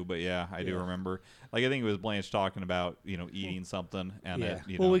referring to, but yeah, I do remember. Like, I think it was Blanche talking about, eating something. And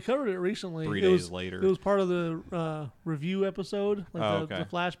we covered it recently. 3 days later. It was part of the review episode, like the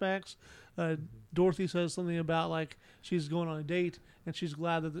flashbacks. Dorothy says something about, like, she's going on a date, and she's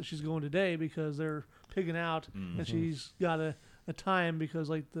glad that she's going today because they're pigging out, and she's got a time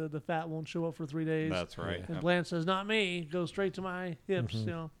because, like, the fat won't show up for 3 days. That's right. And Blanche says, not me. Go straight to my hips,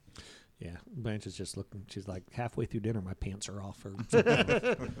 Yeah, Blanche is just looking. She's like, halfway through dinner, my pants are off. Or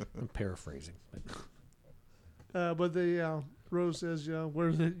something. I'm paraphrasing. But Rose says,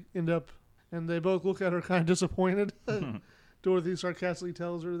 where did it end up? And they both look at her kind of disappointed. Dorothy sarcastically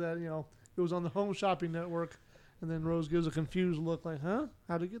tells her that, it was on the Home Shopping Network. And then Rose gives a confused look like, huh?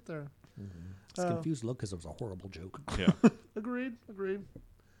 How'd it get there? It's a confused look because it was a horrible joke. Yeah. Agreed.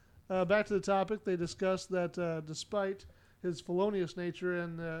 Back to the topic. They discussed that despite his felonious nature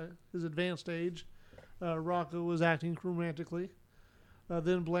and his advanced age, Rocco was acting romantically.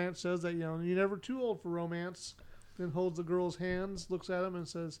 Then Blanche says that, you're never too old for romance. Then holds the girl's hands, looks at him, and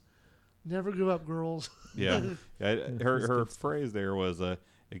says, never give up, girls. Yeah. Her phrase there was,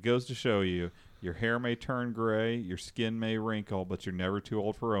 it goes to show you, your hair may turn gray, your skin may wrinkle, but you're never too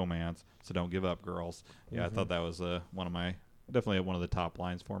old for romance, so don't give up, girls. Yeah, I thought that was definitely one of the top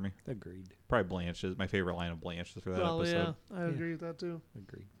lines for me. Agreed. Probably Blanche's my favorite line of Blanche for that episode. Yeah, I agree with that too.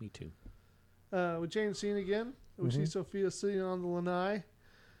 Agreed. Me too. We change scene again. We see Sophia sitting on the lanai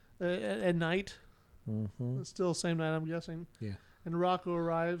at night. It's still the same night, I'm guessing. Yeah. and Rocco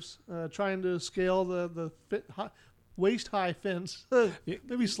arrives, trying to scale the waist-high fence,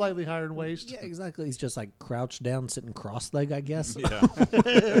 maybe slightly higher than waist. Yeah, exactly. He's just like crouched down, sitting cross-legged, I guess. Yeah.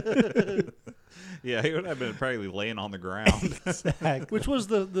 Yeah, he would have been probably laying on the ground. Exactly. Which was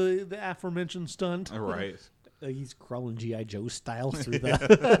the aforementioned stunt. Right. He's crawling G.I. Joe style through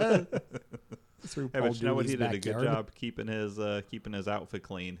the through Hey, Paul but you know what? He Dooley's did a good backyard. job keeping his outfit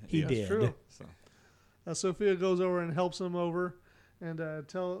clean. He Yeah. did. True. So, Sophia goes over and helps him over, and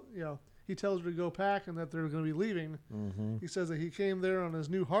he tells her to go pack and that they're going to be leaving. Mm-hmm. He says that he came there on his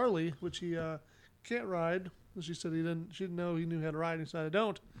new Harley, which he can't ride. And she said she didn't know he knew how to ride. He said, I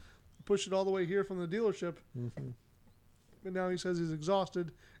don't. Pushed it all the way here from the dealership. Mm-hmm. But now he says he's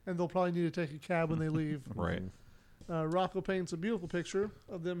exhausted, and they'll probably need to take a cab when they leave. right. Rocco paints a beautiful picture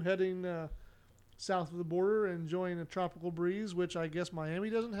of them heading south of the border and enjoying a tropical breeze, which I guess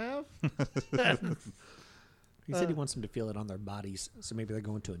Miami doesn't have. He said he wants them to feel it on their bodies, so maybe they're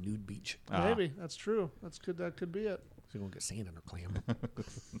going to a nude beach. Maybe. That's true. That could be it. So they won't get sand in her clam.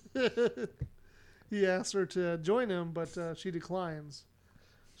 He asks her to join him, but she declines.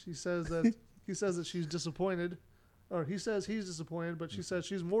 She says that he says that she's disappointed, or he says he's disappointed, but she says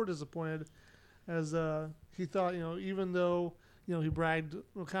she's more disappointed, as he thought, even though he bragged,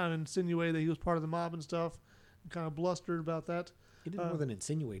 kind of insinuated that he was part of the mob and stuff, and kind of blustered about that. He did more than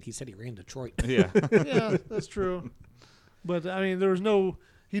insinuate. He said he ran Detroit. Yeah. Yeah, that's true. But I mean,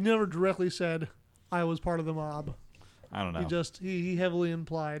 he never directly said I was part of the mob. I don't know. He heavily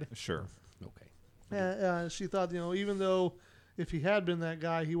implied. Sure. Okay. She thought, even though if he had been that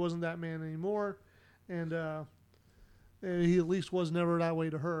guy, he wasn't that man anymore, and he at least was never that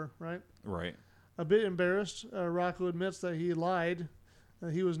way to her, right? Right. A bit embarrassed, Rocco admits that he lied,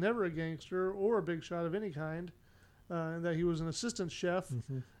 that he was never a gangster or a big shot of any kind, and that he was an assistant chef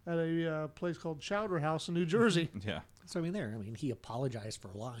at a place called Chowder House in New Jersey. Yeah. So he apologized for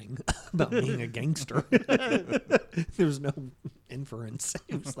lying about being a gangster. There's no inference.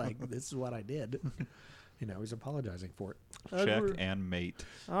 It was like, this is what I did. He's apologizing for it. Check and mate.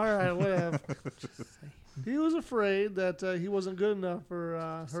 All right, whatever. He was afraid that he wasn't good enough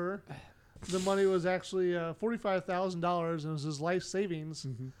for her. The money was actually $45,000, and it was his life savings,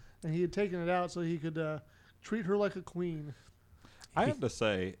 and he had taken it out so he could treat her like a queen. I have to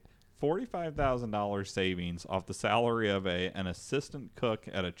say, $45,000 savings off the salary of an assistant cook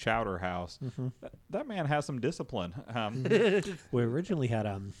at a Chowder House. That man has some discipline. We originally had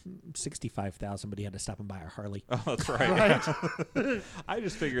 $65,000, but he had to stop and buy a Harley. Oh, that's right. I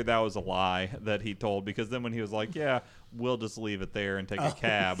just figured that was a lie that he told, because then when he was like, "Yeah, we'll just leave it there and take a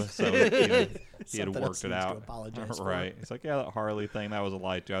cab," so he had worked it out. Right? He's like, "Yeah, that Harley thing, that was a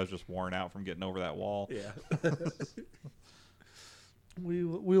lie too. I was just worn out from getting over that wall." Yeah. We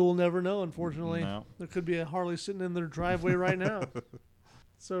will never know, unfortunately. No. There could be a Harley sitting in their driveway right now.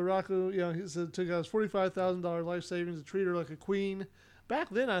 So Rocco, he said took out his $45,000 life savings to treat her like a queen. Back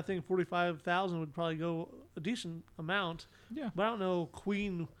then, I think $45,000 would probably go a decent amount. Yeah. But I don't know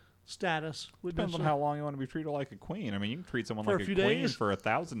queen status. Depends on how long you want to be treated like a queen. I mean, you can treat someone like a queen days. for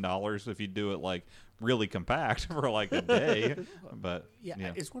 $1,000 if you do it like really compact for like a day. But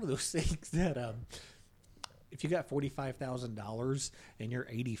Yeah, it's one of those things that if you got $45,000 and you're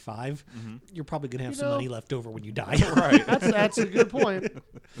 85, you're probably gonna have some money left over when you die. Right. That's a good point.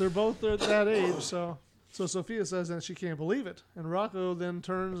 They're both at that age, so Sophia says that she can't believe it, and Rocco then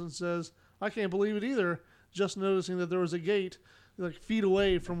turns and says, "I can't believe it either." Just noticing that there was a gate like feet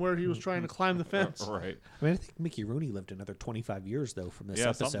away from where he was trying to climb the fence. Right. I mean, I think Mickey Rooney lived another 25 years though from this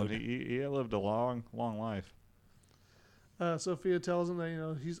episode. Something. He lived a long, long life. Sophia tells him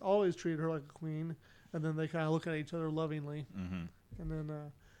that he's always treated her like a queen. And then they kind of look at each other lovingly. And then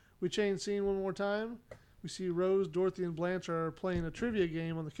we change scene one more time. We see Rose, Dorothy, and Blanche are playing a trivia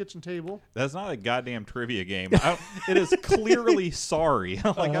game on the kitchen table. That's not a goddamn trivia game. It is clearly sorry.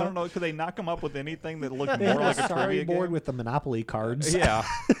 I don't know. Could they not come up with anything that looked more like a trivia board game? with the Monopoly cards. Yeah.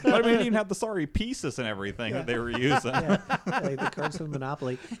 But I mean, they even have the sorry pieces and everything that they were using. Like the cards from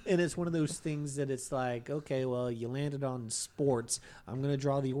Monopoly. And it's one of those things that it's like, okay, well, you landed on sports. I'm going to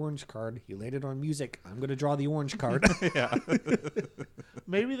draw the orange card. You landed on music. I'm going to draw the orange card. Yeah.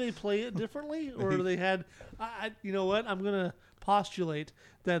 Maybe they play it differently, or they had, you know what? I'm going to postulate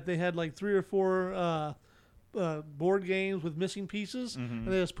that they had like 3 or 4 board games with missing pieces, and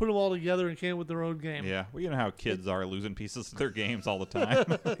they just put them all together and came up with their own game. Yeah. Well, you know how kids are losing pieces of their games all the time.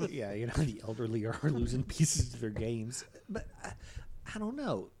 Yeah, the elderly are losing pieces of their games. But I don't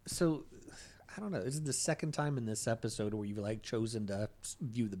know. So I don't know. This is the second time in this episode where you've like chosen to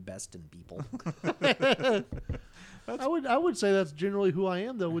view the best in people. I would say that's generally who I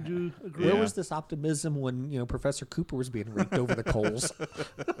am, though. Would you agree? Where was this optimism when Professor Cooper was being raked over the coals?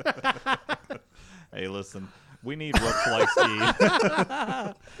 Hey, listen. We need rooks like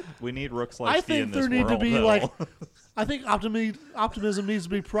Ski. We need rooks like Ski in this world. I think there need to be like. I think optimism needs to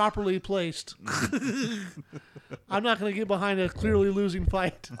be properly placed. I'm not going to get behind a clearly losing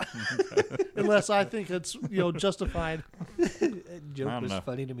fight unless I think it's justified. That joke was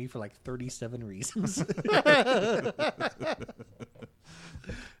funny to me for like 37 reasons.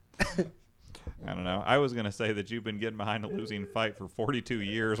 I don't know. I was going to say that you've been getting behind a losing fight for 42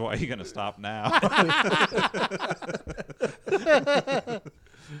 years. Why are you going to stop now?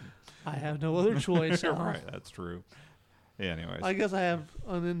 I have no other choice. Right, that's true. Yeah, anyways. I guess I have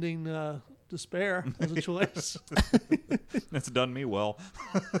unending despair as a choice. It's done me well.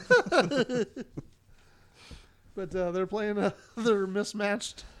 But they're playing their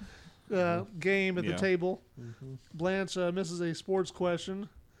mismatched game at the table. Mm-hmm. Blanche misses a sports question.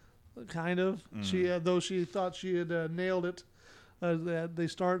 Kind of. She, though she thought she had nailed it, they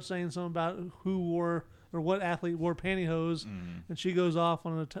start saying something about who wore or what athlete wore pantyhose, and she goes off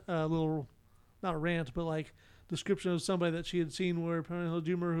on a little, not a rant, but like description of somebody that she had seen wear pantyhose.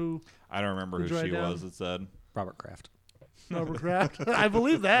 Do you remember who? I don't remember who she was. It said Robert Kraft. Robert Kraft. I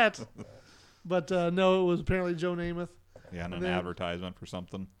believe that, but no, it was apparently Joe Namath. Yeah, and an advertisement for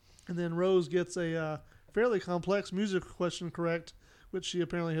something. And then Rose gets a fairly complex music question correct, which she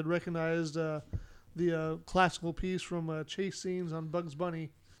apparently had recognized the classical piece from chase scenes on Bugs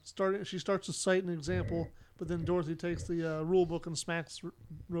Bunny. She starts to cite an example, but then Dorothy takes the rule book and smacks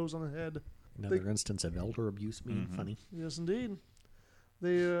Rose on the head. Another instance of elder abuse being funny. Yes, indeed.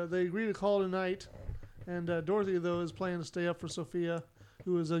 They agree to call tonight, and Dorothy, though, is planning to stay up for Sophia,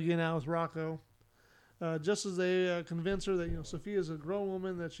 who is again out with Rocco. Just as they convince her that Sophia is a grown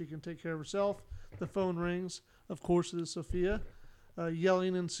woman, that she can take care of herself, the phone rings. Of course, it is Sophia.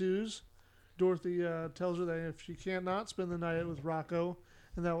 Yelling ensues. Dorothy tells her that if she cannot spend the night with Rocco,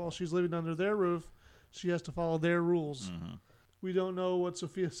 and that while she's living under their roof, she has to follow their rules. Mm-hmm. We don't know what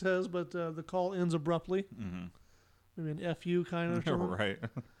Sophia says, but the call ends abruptly. Mm-hmm. Maybe an F-U kind of something. Right.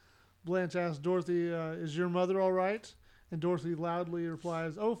 Blanche asks Dorothy, is your mother all right? And Dorothy loudly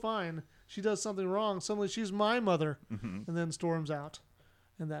replies, oh, fine. She does something wrong. Suddenly she's my mother. Mm-hmm. And then storms out.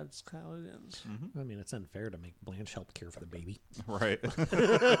 And that's how it ends. Mm-hmm. I mean, it's unfair to make Blanche help care for the baby. Right.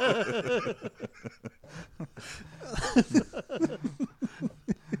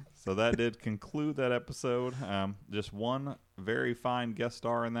 So that did conclude that episode. Just one very fine guest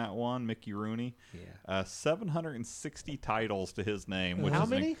star in that one, Mickey Rooney. Yeah. 760 titles to his name. Which How is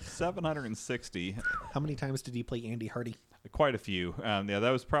many? 760. How many times did he play Andy Hardy? Quite a few. Yeah, that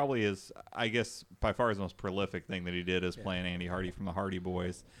was probably his, I guess, by far his most prolific thing that he did is playing Andy Hardy from the Hardy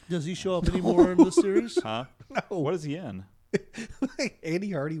Boys. Does he show up anymore in the series? Huh? No. What is he in?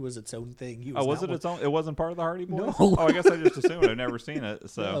 Andy Hardy was its own thing. He was was it its own? It wasn't part of the Hardy Boys? No. Oh, I guess I just assumed. I've never seen it.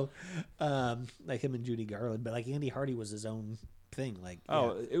 So, like him and Judy Garland, but like Andy Hardy was his own thing. Like,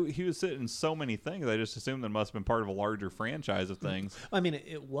 he was sitting in so many things. I just assumed that must have been part of a larger franchise of things. I mean,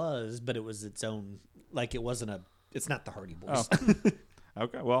 it was, but it was its own. Like, it wasn't a. It's not the Hardy Boys. Oh.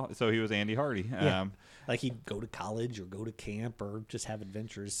 Okay, well, so he was Andy Hardy. Yeah. Like he'd go to college or go to camp or just have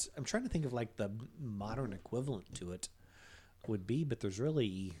adventures. I'm trying to think of like the modern equivalent to it would be, but there's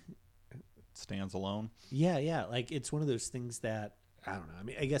really stands alone. Yeah. Like it's one of those things that I don't know. I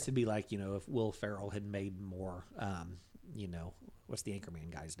mean, I guess it'd be like if Will Ferrell had made more. What's the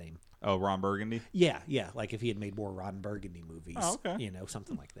Anchorman guy's name? Oh, Ron Burgundy. Yeah. Like if he had made more Ron Burgundy movies. Oh, okay.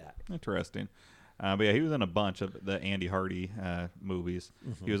 Something like that. Interesting. But yeah, he was in a bunch of the Andy Hardy movies.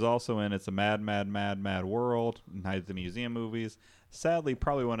 Mm-hmm. He was also in It's a Mad, Mad, Mad, Mad World, Night at the Museum movies. Sadly,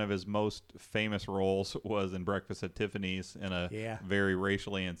 probably one of his most famous roles was in Breakfast at Tiffany's in a very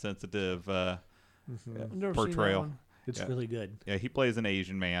racially insensitive portrayal. It's really good. Yeah, he plays an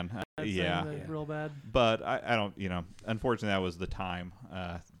Asian man. Real bad. But I don't, unfortunately that was the time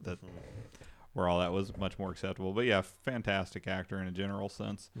that where all that was much more acceptable. But yeah, fantastic actor in a general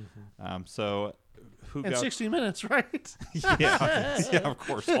sense. Mm-hmm. So who got 60 Minutes, right? yeah, of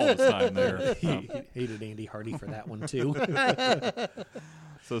course, all the time there. He hated Andy Hardy for that one too.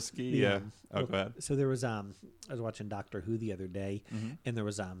 So Ski, go ahead. So there was I was watching Doctor Who the other day, and there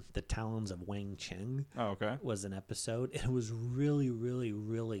was The Talons of Wang Cheng. Oh, okay. Was an episode. It was really, really,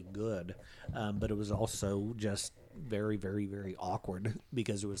 really good, but it was also just very, very, very awkward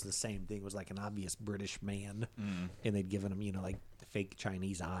because it was the same thing. It was like an obvious British man, and they'd given him, like fake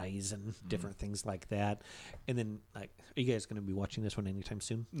Chinese eyes and different things like that. And then, like, are you guys going to be watching this one anytime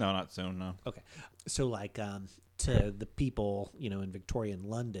soon? No, not soon, no. Okay. So, like, to the people, in Victorian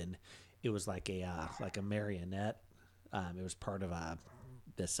London, it was like a marionette. It was part of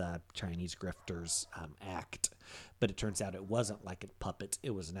this Chinese grifters act, but it turns out it wasn't like a puppet.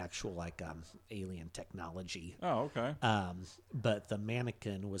 It was an actual like alien technology. Oh, okay. But the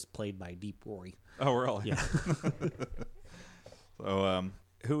mannequin was played by Deep Roy. Oh, really? Yeah. So,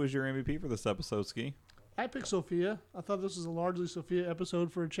 who was your MVP for this episode, Ski? I picked Sophia. I thought this was a largely Sophia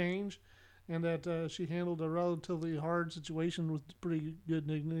episode for a change, and that she handled a relatively hard situation with pretty good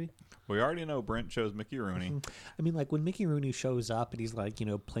dignity. We already know Brent chose Mickey Rooney. I mean, like when Mickey Rooney shows up and he's like,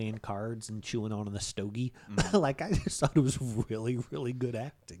 playing cards and chewing on the stogie, like I just thought it was really, really good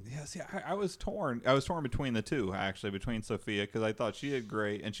acting. Yeah, see, I was torn. I was torn between the two, actually, between Sophia, because I thought she did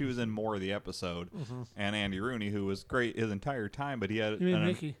great, and she was in more of the episode, and Andy Rooney, who was great his entire time, but he had... You mean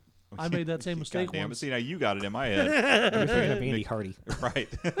Mickey? I made that same mistake God damn it. once. See, now you got it in my head. You're thinking of Andy Hardy. Right.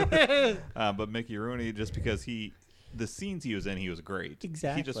 But Mickey Rooney, just because the scenes he was in, he was great.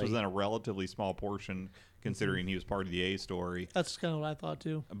 Exactly. He just was in a relatively small portion, considering he was part of the A story. That's kind of what I thought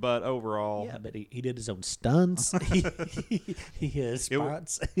too. But overall... Yeah, but he did his own stunts. he has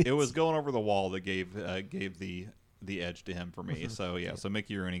spots. It was going over the wall that gave the edge to him for me. So, yeah, so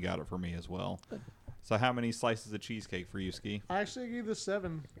Mickey Rooney got it for me as well. So how many slices of cheesecake for you, Ski? I actually gave this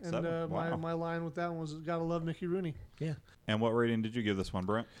 7. And 7? Wow. my line with that one was, gotta love Mickey Rooney. Yeah. And what rating did you give this one,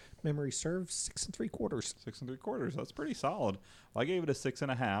 Brent? Memory serves 6 3/4. 6 3/4. That's pretty solid. Well, I gave it a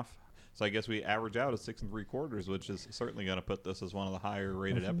 6.5. So I guess we average out a 6 3/4, which is certainly going to put this as one of the higher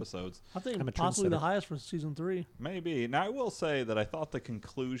rated episodes. I think I'm a possibly the trendsetter. highest for season 3. Maybe. Now I will say that I thought the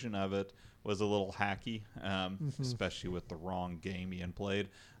conclusion of it was a little hacky, especially with the wrong game Ian played.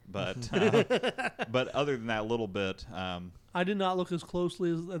 But but other than that little bit, I did not look as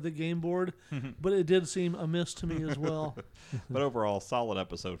closely at the game board, but it did seem amiss to me as well. but overall, solid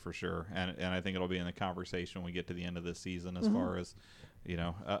episode for sure. And I think it'll be in the conversation when we get to the end of this season as far as,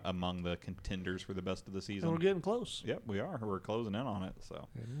 among the contenders for the best of the season. And we're getting close. Yep, we are. We're closing in on it. So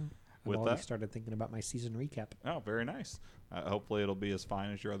I've already started thinking about my season recap. Oh, very nice. Hopefully it'll be as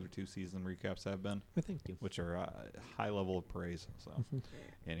fine as your other 2 season recaps have been. Well, thank you. Which are high level of praise. So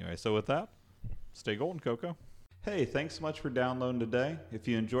anyway, so with that, stay golden, Coco. Hey, thanks so much for downloading today. If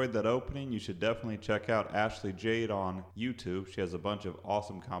you enjoyed that opening, you should definitely check out Ashley Jade on YouTube. She has a bunch of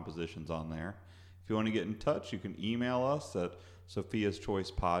awesome compositions on there. If you want to get in touch, you can email us at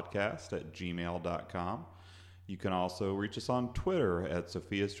sophiaschoicepodcast@gmail.com. You can also reach us on Twitter at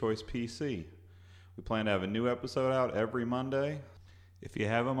Sophia's Choice PC. We plan to have a new episode out every Monday. If you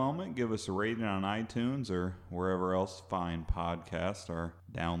have a moment, give us a rating on iTunes or wherever else fine podcasts are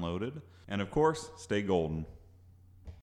downloaded. And of course, stay golden.